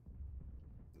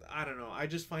 I don't know. I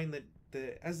just find that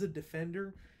as a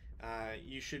defender,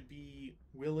 you should be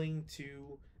willing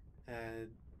to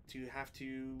have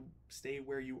to stay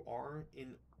where you are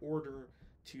in order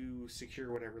to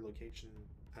secure whatever location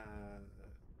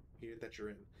that you're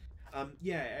in.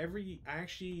 Yeah, I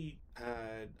actually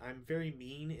I'm very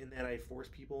mean in that I force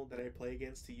people that I play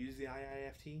against to use the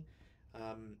IIFT.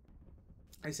 Um,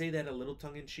 I say that a little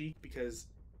tongue in cheek because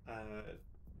uh,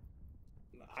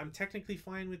 I'm technically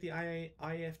fine with the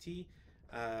IIFT,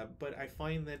 but I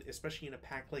find that especially in a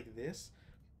pack like this,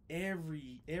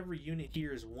 every unit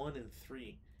here is 1 and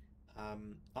 3.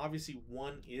 Obviously,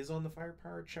 1 is on the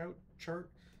firepower chart,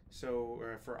 so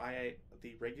for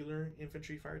the regular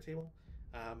infantry fire table,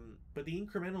 but the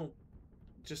incremental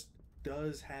just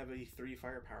does have a 3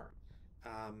 firepower.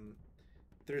 Um,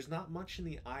 there's not much in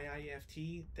the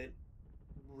IIFT that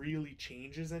really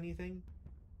changes anything.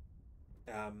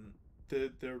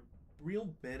 The real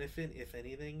benefit, if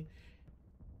anything,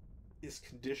 is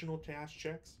conditional task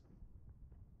checks.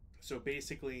 So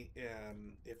basically,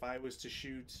 if I was to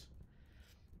shoot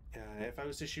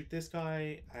this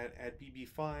guy at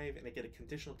BB5 and I get a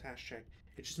conditional task check,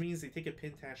 it just means they take a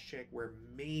pin task check where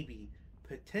maybe,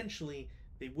 potentially,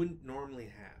 they wouldn't normally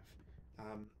have.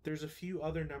 There's a few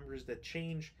other numbers that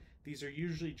change. These are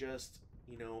usually just,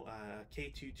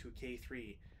 K2 to a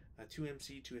K3, a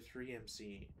 2MC to a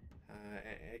 3MC,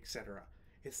 etc.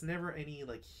 It's never any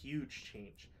like huge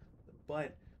change.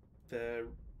 But the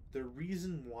the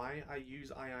reason why I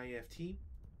use IIFT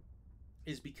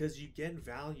is because you get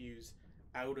values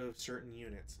out of certain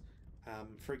units.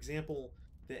 For example,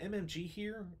 the MMG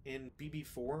here in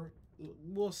BB4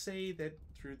 will say that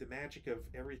through the magic of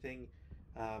everything,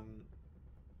 um,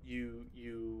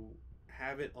 you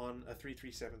have it on a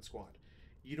 337 squad.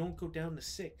 You don't go down to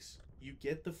 6. You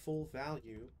get the full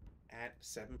value at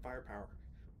 7 firepower.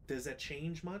 Does that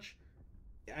change much?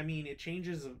 I mean, it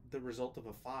changes the result of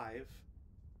a 5.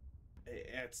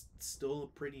 It's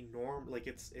still pretty norm. Like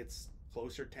it's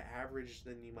closer to average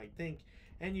than you might think,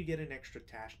 and you get an extra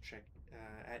task check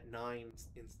at 9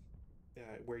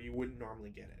 where you wouldn't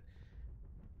normally get it.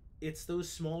 It's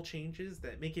those small changes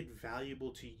that make it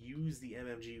valuable to use the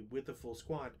MMG with a full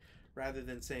squad rather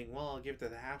than saying, well, I'll give it to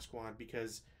the half squad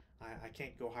because I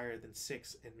can't go higher than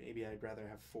 6 and maybe I'd rather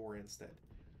have 4 instead.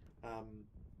 Um,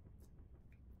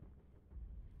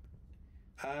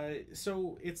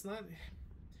 so it's not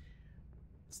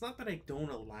that I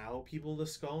don't allow people to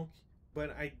skulk,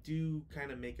 but I do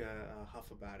kind of make a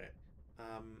huff about it.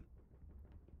 Um,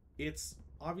 it's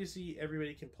obviously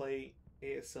everybody can play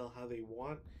ASL how they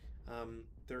want.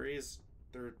 There is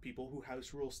there are people who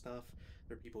house rule stuff.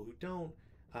 There are people who don't.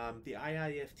 The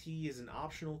IIFT is an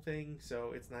optional thing,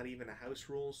 so it's not even a house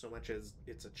rule so much as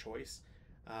it's a choice.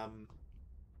 Um,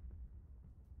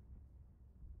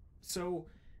 so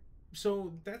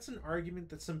so that's an argument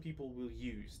that some people will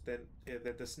use, that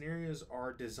the scenarios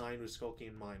are designed with skulking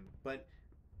in mind. But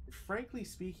frankly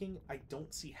speaking, I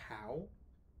don't see how.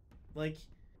 Like,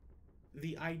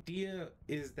 the idea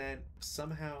is that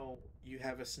somehow you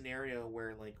have a scenario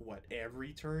where, like, what,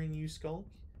 every turn you skulk,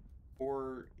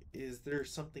 or is there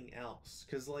something else?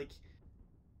 Because, like,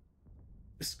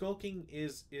 skulking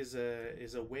is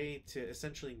a way to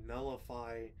essentially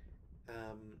nullify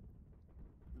um,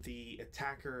 the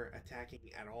attacker attacking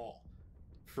at all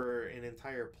for an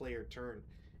entire player turn.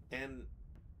 And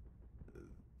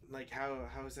like, how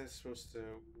is that supposed to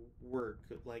work?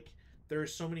 Like, there are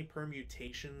so many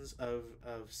permutations of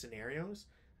scenarios.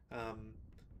 um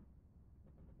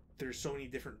there's so many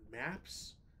different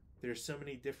maps. There's so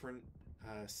many different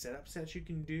setups that you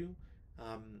can do.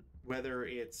 Whether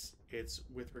it's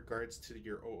with regards to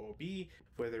your OOB,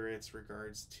 whether it's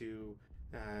regards to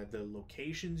the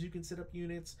locations you can set up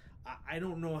units. I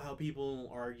don't know how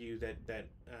people argue that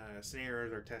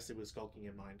scenarios are tested with skulking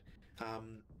in mind.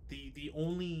 Um, the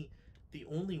only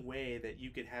way that you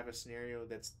could have a scenario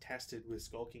that's tested with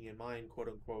skulking in mind, quote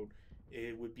unquote,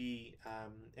 it would be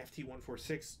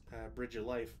FT146, Bridge of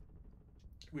Life,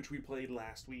 which we played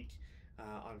last week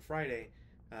on Friday.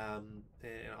 And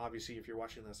obviously, if you're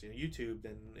watching this on YouTube,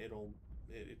 then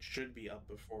it should be up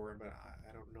before, but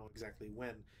I don't know exactly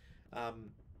when.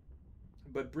 Um,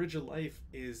 but Bridge of Life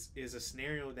is a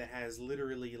scenario that has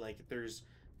literally, like, there's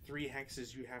three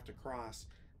hexes you have to cross.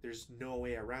 There's no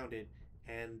way around it,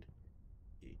 and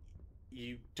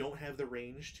you don't have the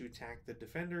range to attack the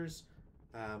defenders.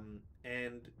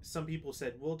 And some people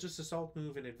said, well, just assault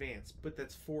move in advance, but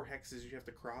that's four hexes you have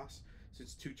to cross, so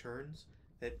it's two turns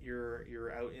that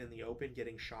you're out in the open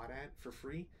getting shot at for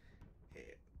free.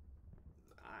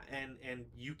 And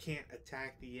you can't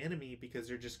attack the enemy because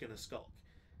they're just gonna skulk.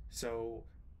 So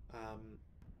um,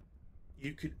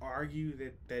 you could argue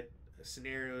that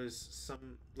scenarios,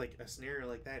 some like a scenario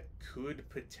like that, could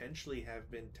potentially have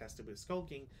been tested with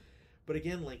skulking. But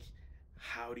again, like,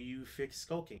 how do you fix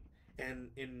skulking? And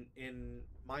in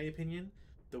my opinion,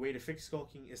 the way to fix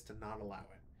skulking is to not allow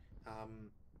it.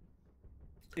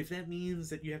 If that means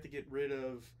that you have to get rid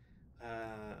of,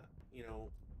 uh, you know,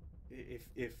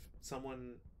 if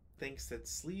someone thinks that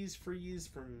sleaze freeze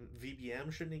from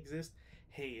VBM shouldn't exist,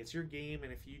 hey, it's your game,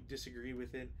 and if you disagree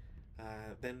with it,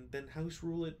 then house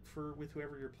rule it for with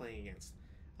whoever you're playing against.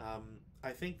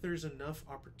 I think there's enough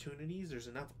opportunities, there's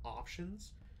enough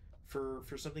options for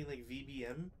something like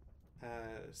VBM,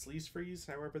 sleaze freeze,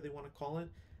 however they want to call it,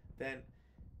 that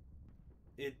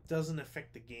it doesn't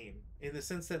affect the game in the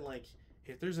sense that, like,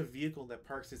 if there's a vehicle that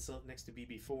parks itself next to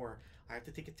BB4, I have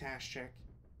to take a task check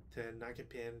to not get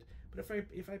pinned. But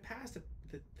if I pass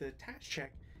the task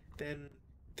check, then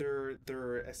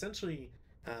they're essentially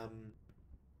um,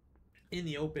 in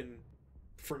the open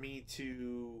for me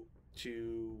to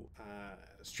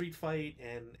street fight,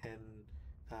 and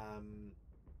um,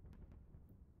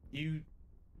 you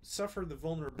suffer the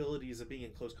vulnerabilities of being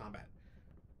in close combat.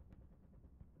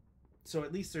 So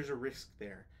at least there's a risk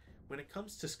there. When it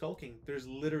comes to skulking, there's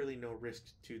literally no risk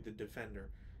to the defender.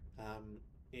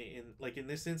 In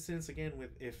this instance, again,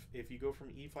 with if you go from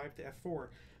E5 to F4,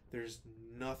 there's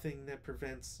nothing that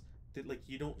prevents that. Like,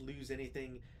 you don't lose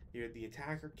anything. The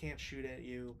attacker can't shoot at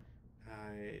you.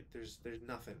 There's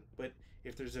nothing. But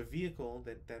if there's a vehicle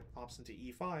that pops into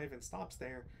E5 and stops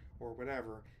there or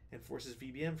whatever and forces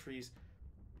VBM freeze,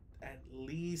 at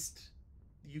least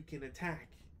you can attack.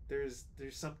 There's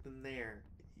something there.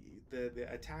 The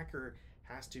attacker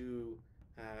has to,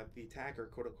 the attacker,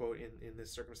 quote unquote, in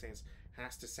this circumstance,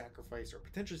 has to sacrifice or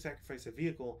potentially sacrifice a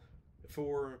vehicle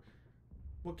for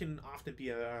what can often be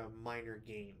a minor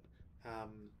gain. Um,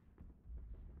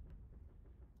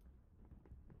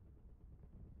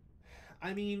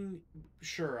 I mean,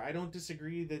 sure, I don't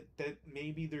disagree that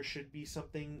maybe there should be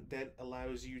something that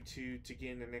allows you to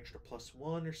gain an extra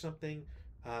 +1 or something.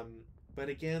 Um, but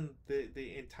again,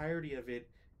 the entirety of it,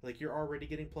 like, you're already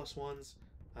getting +1s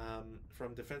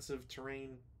from defensive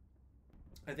terrain.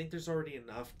 I think there's already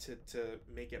enough to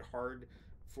make it hard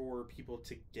for people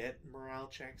to get morale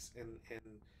checks, and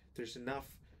there's enough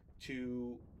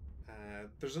to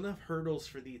there's enough hurdles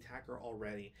for the attacker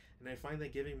already. And I find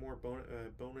that giving more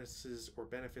bonuses or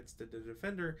benefits to the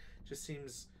defender just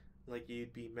seems like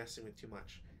you'd be messing with too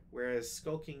much. Whereas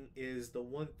skulking is the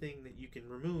one thing that you can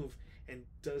remove and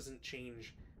doesn't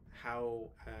change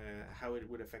how it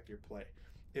would affect your play.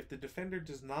 If the defender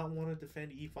does not want to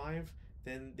defend E5,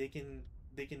 then they can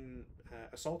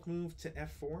assault move to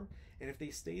F4, and if they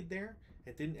stayed there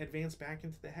and didn't advance back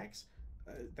into the hex,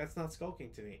 that's not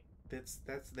skulking to me.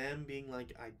 That's them being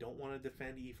like, I don't want to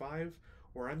defend E5,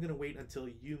 or I'm gonna wait until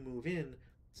you move in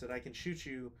so that I can shoot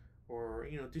you, or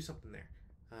do something there.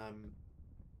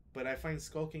 But I find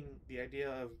skulking, the idea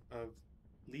of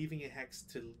leaving a hex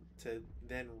to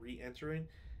then re-entering,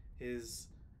 is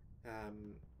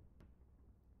um,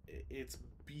 it's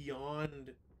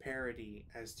beyond parity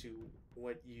as to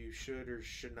what you should or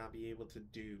should not be able to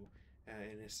do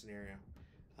in a scenario.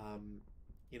 Um,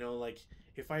 like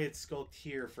if I had skulked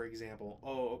here, for example,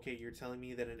 oh, okay, you're telling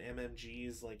me that an MMG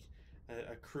is like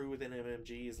a crew with an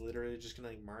MMG is literally just gonna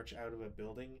like march out of a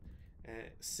building and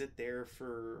sit there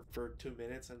for 2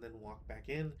 minutes and then walk back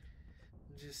in.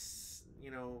 Just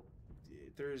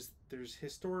there's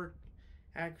historic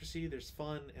accuracy, there's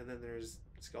fun, and then there's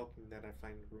skulking that I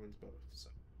find ruins both. So,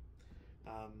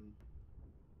 um,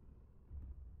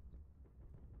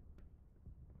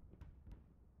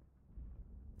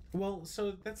 well,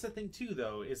 so that's the thing too,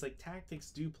 though, is like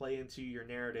tactics do play into your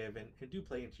narrative and do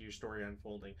play into your story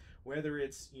unfolding. Whether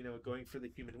it's going for the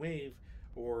human wave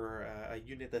or a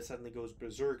unit that suddenly goes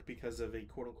berserk because of a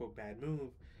quote unquote bad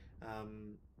move,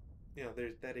 um,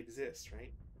 there's that exists,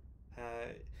 right?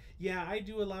 Uh, yeah, I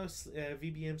do allow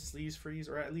VBM sleeves freeze,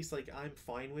 or at least like I'm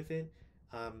fine with it,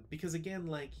 because again,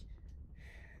 like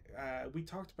we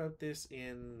talked about this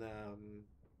in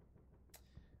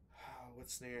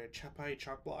what's there, Chapai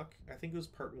Chalk Block. I think it was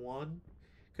part one,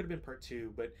 could have been part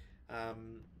two, but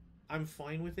um, I'm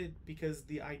fine with it because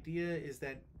the idea is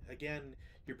that again,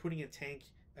 you're putting a tank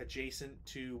adjacent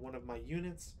to one of my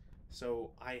units,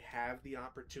 so I have the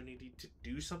opportunity to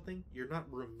do something. You're not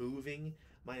removing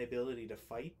my ability to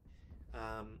fight,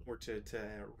 or to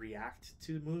react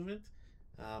to movement.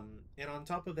 And on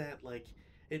top of that, like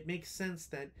it makes sense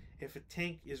that if a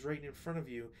tank is right in front of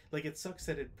you, like it sucks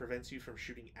that it prevents you from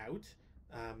shooting out,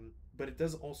 but it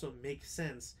does also make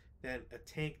sense that a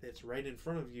tank that's right in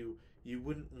front of you, you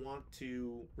wouldn't want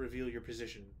to reveal your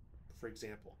position, for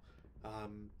example,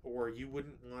 or you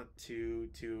wouldn't want to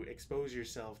expose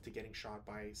yourself to getting shot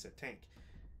by said tank.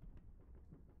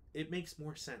 It makes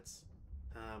more sense.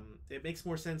 It makes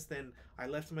more sense than I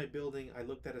left my building, I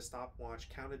looked at a stopwatch,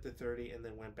 counted to 30, and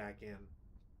then went back in.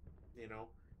 You know,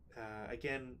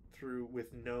 again through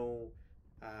with no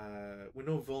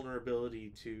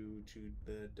vulnerability to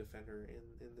the defender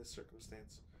in this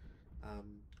circumstance.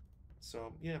 Um,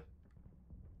 so yeah,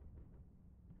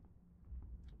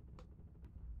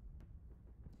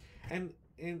 and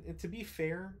to be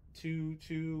fair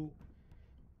to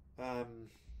um,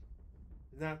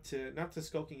 not to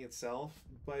skulking itself,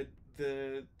 but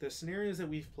the scenarios that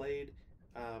we've played,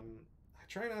 I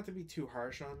try not to be too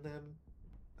harsh on them.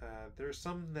 There's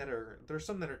some that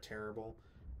are terrible.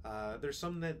 There's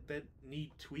some that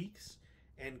need tweaks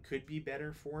and could be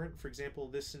better for it. For example,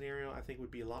 this scenario I think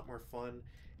would be a lot more fun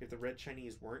if the red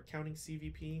Chinese weren't counting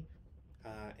CVP,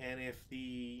 and if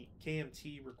the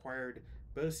KMT required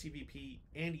both CVP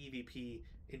and EVP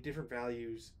in different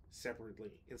values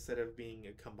separately instead of being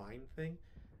a combined thing,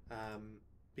 um,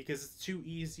 because it's too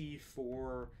easy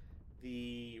for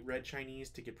the red Chinese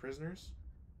to get prisoners,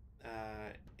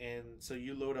 and so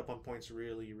you load up on points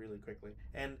really really quickly.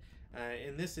 And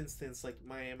in this instance, like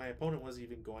my opponent was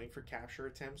even going for capture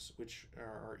attempts, which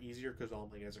are easier because all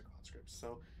my guys are conscripts.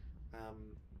 So um,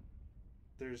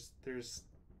 there's there's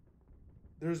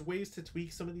there's ways to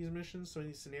tweak some of these missions, some of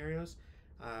these scenarios,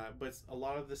 but a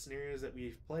lot of the scenarios that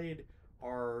we've played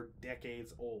are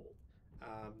decades old,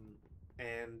 um,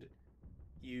 and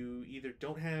you either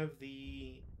don't have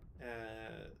they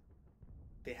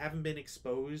haven't been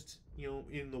exposed,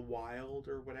 in the wild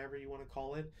or whatever you want to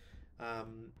call it,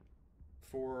 um,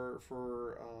 for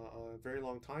a very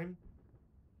long time,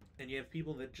 and you have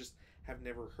people that just have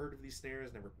never heard of these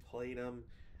snares, never played them,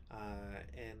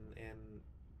 and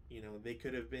they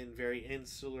could have been very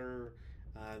insular.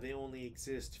 They only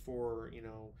exist for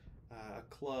a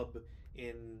club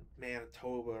in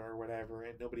Manitoba or whatever,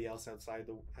 and nobody else outside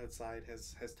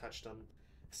has touched them,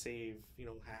 save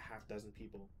a half dozen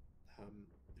people, um,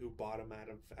 who bought them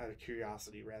out of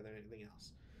curiosity rather than anything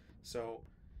else. So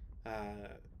uh,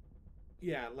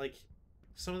 yeah, like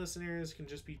some of the scenarios can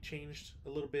just be changed a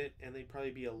little bit and they'd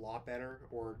probably be a lot better,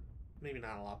 or maybe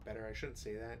not a lot better, I shouldn't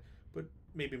say that, but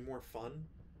maybe more fun.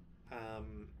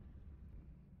 Um,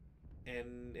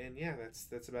 and yeah,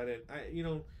 that's about it.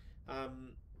 Um,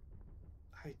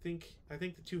 I think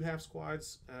the two half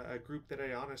squads, a group that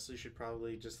I honestly should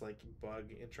probably just like bug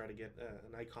and try to get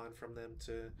an icon from them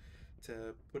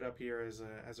to put up here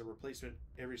as a replacement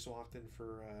every so often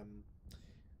for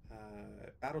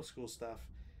battle school stuff,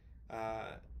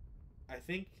 uh, I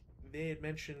think they had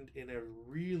mentioned in a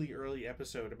really early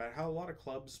episode about how a lot of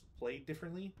clubs play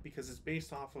differently because it's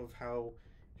based off of how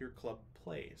your club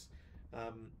plays.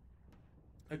 Um,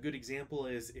 a good example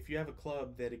is if you have a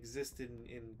club that exists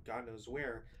in God knows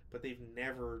where, but they've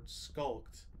never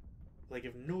skulked. Like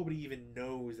if nobody even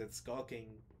knows that skulking,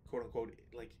 quote unquote,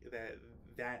 like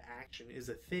that action is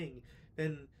a thing,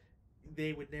 then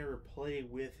they would never play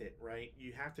with it, right?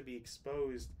 You have to be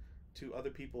exposed to other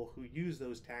people who use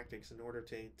those tactics in order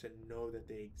to know that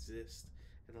they exist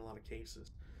in a lot of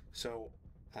cases. So,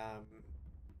 um,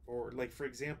 or like for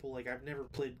example, like I've never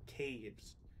played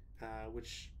caves,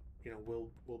 which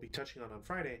we'll be touching on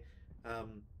Friday.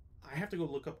 Um, I have to go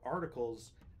look up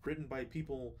articles written by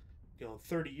people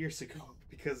 30 years ago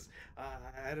because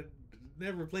I had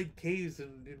never played caves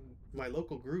in my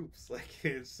local groups. Like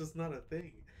it's just not a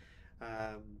thing.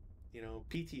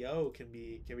 PTO can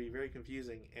be very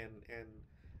confusing and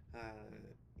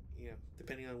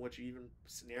depending on what you even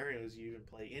scenarios you even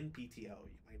play in PTO,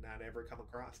 you might not ever come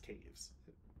across caves.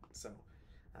 So,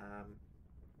 um,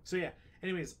 so yeah.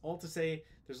 Anyways, all to say,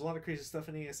 there's a lot of crazy stuff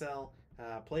in ASL.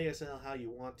 Play ASL how you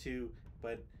want to,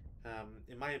 but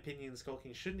in my opinion,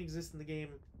 skulking shouldn't exist in the game.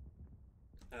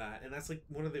 And that's like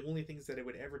one of the only things that it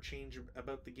would ever change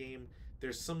about the game.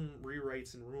 There's some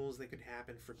rewrites and rules that could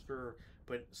happen for sure,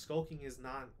 but skulking is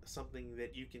not something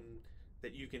that you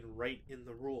can write in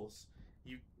the rules.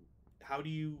 You how do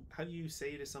you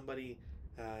say to somebody,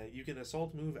 you can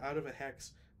assault move out of a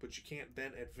hex, but you can't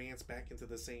then advance back into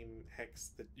the same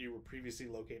hex that you were previously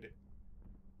located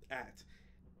at?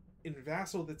 In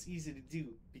Vassal, that's easy to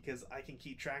do because I can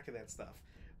keep track of that stuff.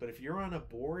 But if you're on a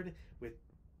board with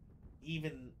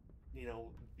even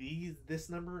this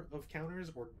number of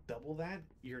counters or double that,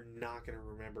 you're not going to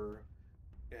remember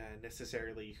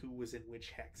necessarily who was in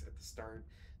which hex at the start.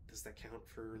 Does that count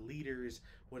for leaders?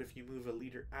 What if you move a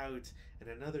leader out and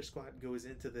another squad goes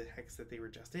into the hex that they were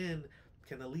just in?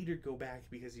 Can the leader go back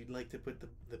because you'd like to put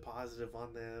the positive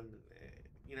on them?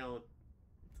 You know,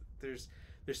 there's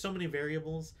there's so many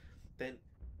variables that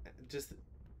just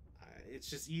it's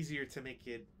just easier to make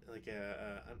it like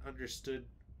an understood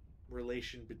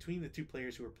relation between the two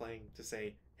players who are playing to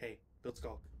say, "Hey, build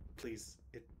Skulk, please."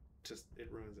 It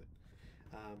ruins it.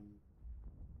 Um,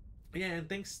 yeah, and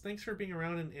thanks for being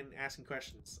around and asking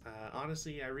questions.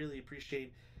 Honestly, I really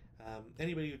appreciate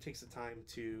anybody who takes the time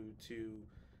to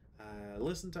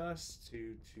listen to us,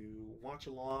 to watch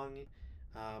along.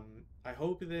 I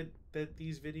hope that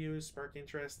these videos spark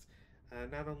interest,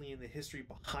 not only in the history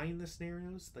behind the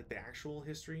scenarios, like the actual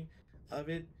history of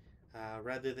it,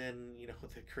 rather than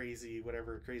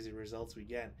the crazy results we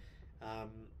get, um,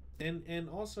 and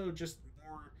also just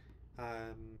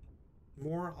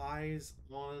more eyes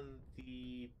on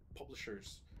the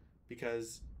publishers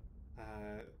because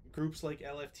groups like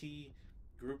LFT,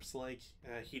 groups like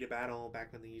Heat of Battle,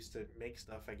 back when they used to make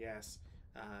stuff, I guess,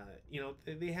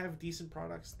 they have decent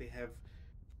products. They have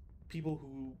people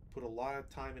who put a lot of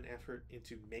time and effort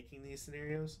into making these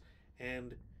scenarios,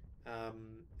 and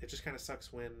it just kind of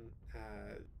sucks when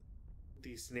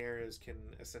these scenarios can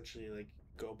essentially like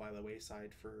go by the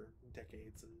wayside for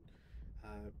decades and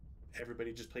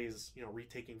everybody just plays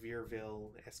retaking Veerville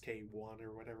SK1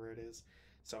 or whatever it is.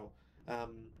 So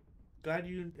um, glad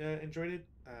you enjoyed it.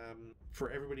 For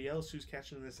everybody else who's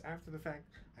catching this after the fact,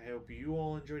 I hope you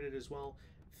all enjoyed it as well.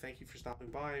 Thank you for stopping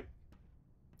by,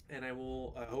 and I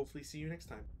will hopefully see you next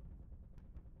time.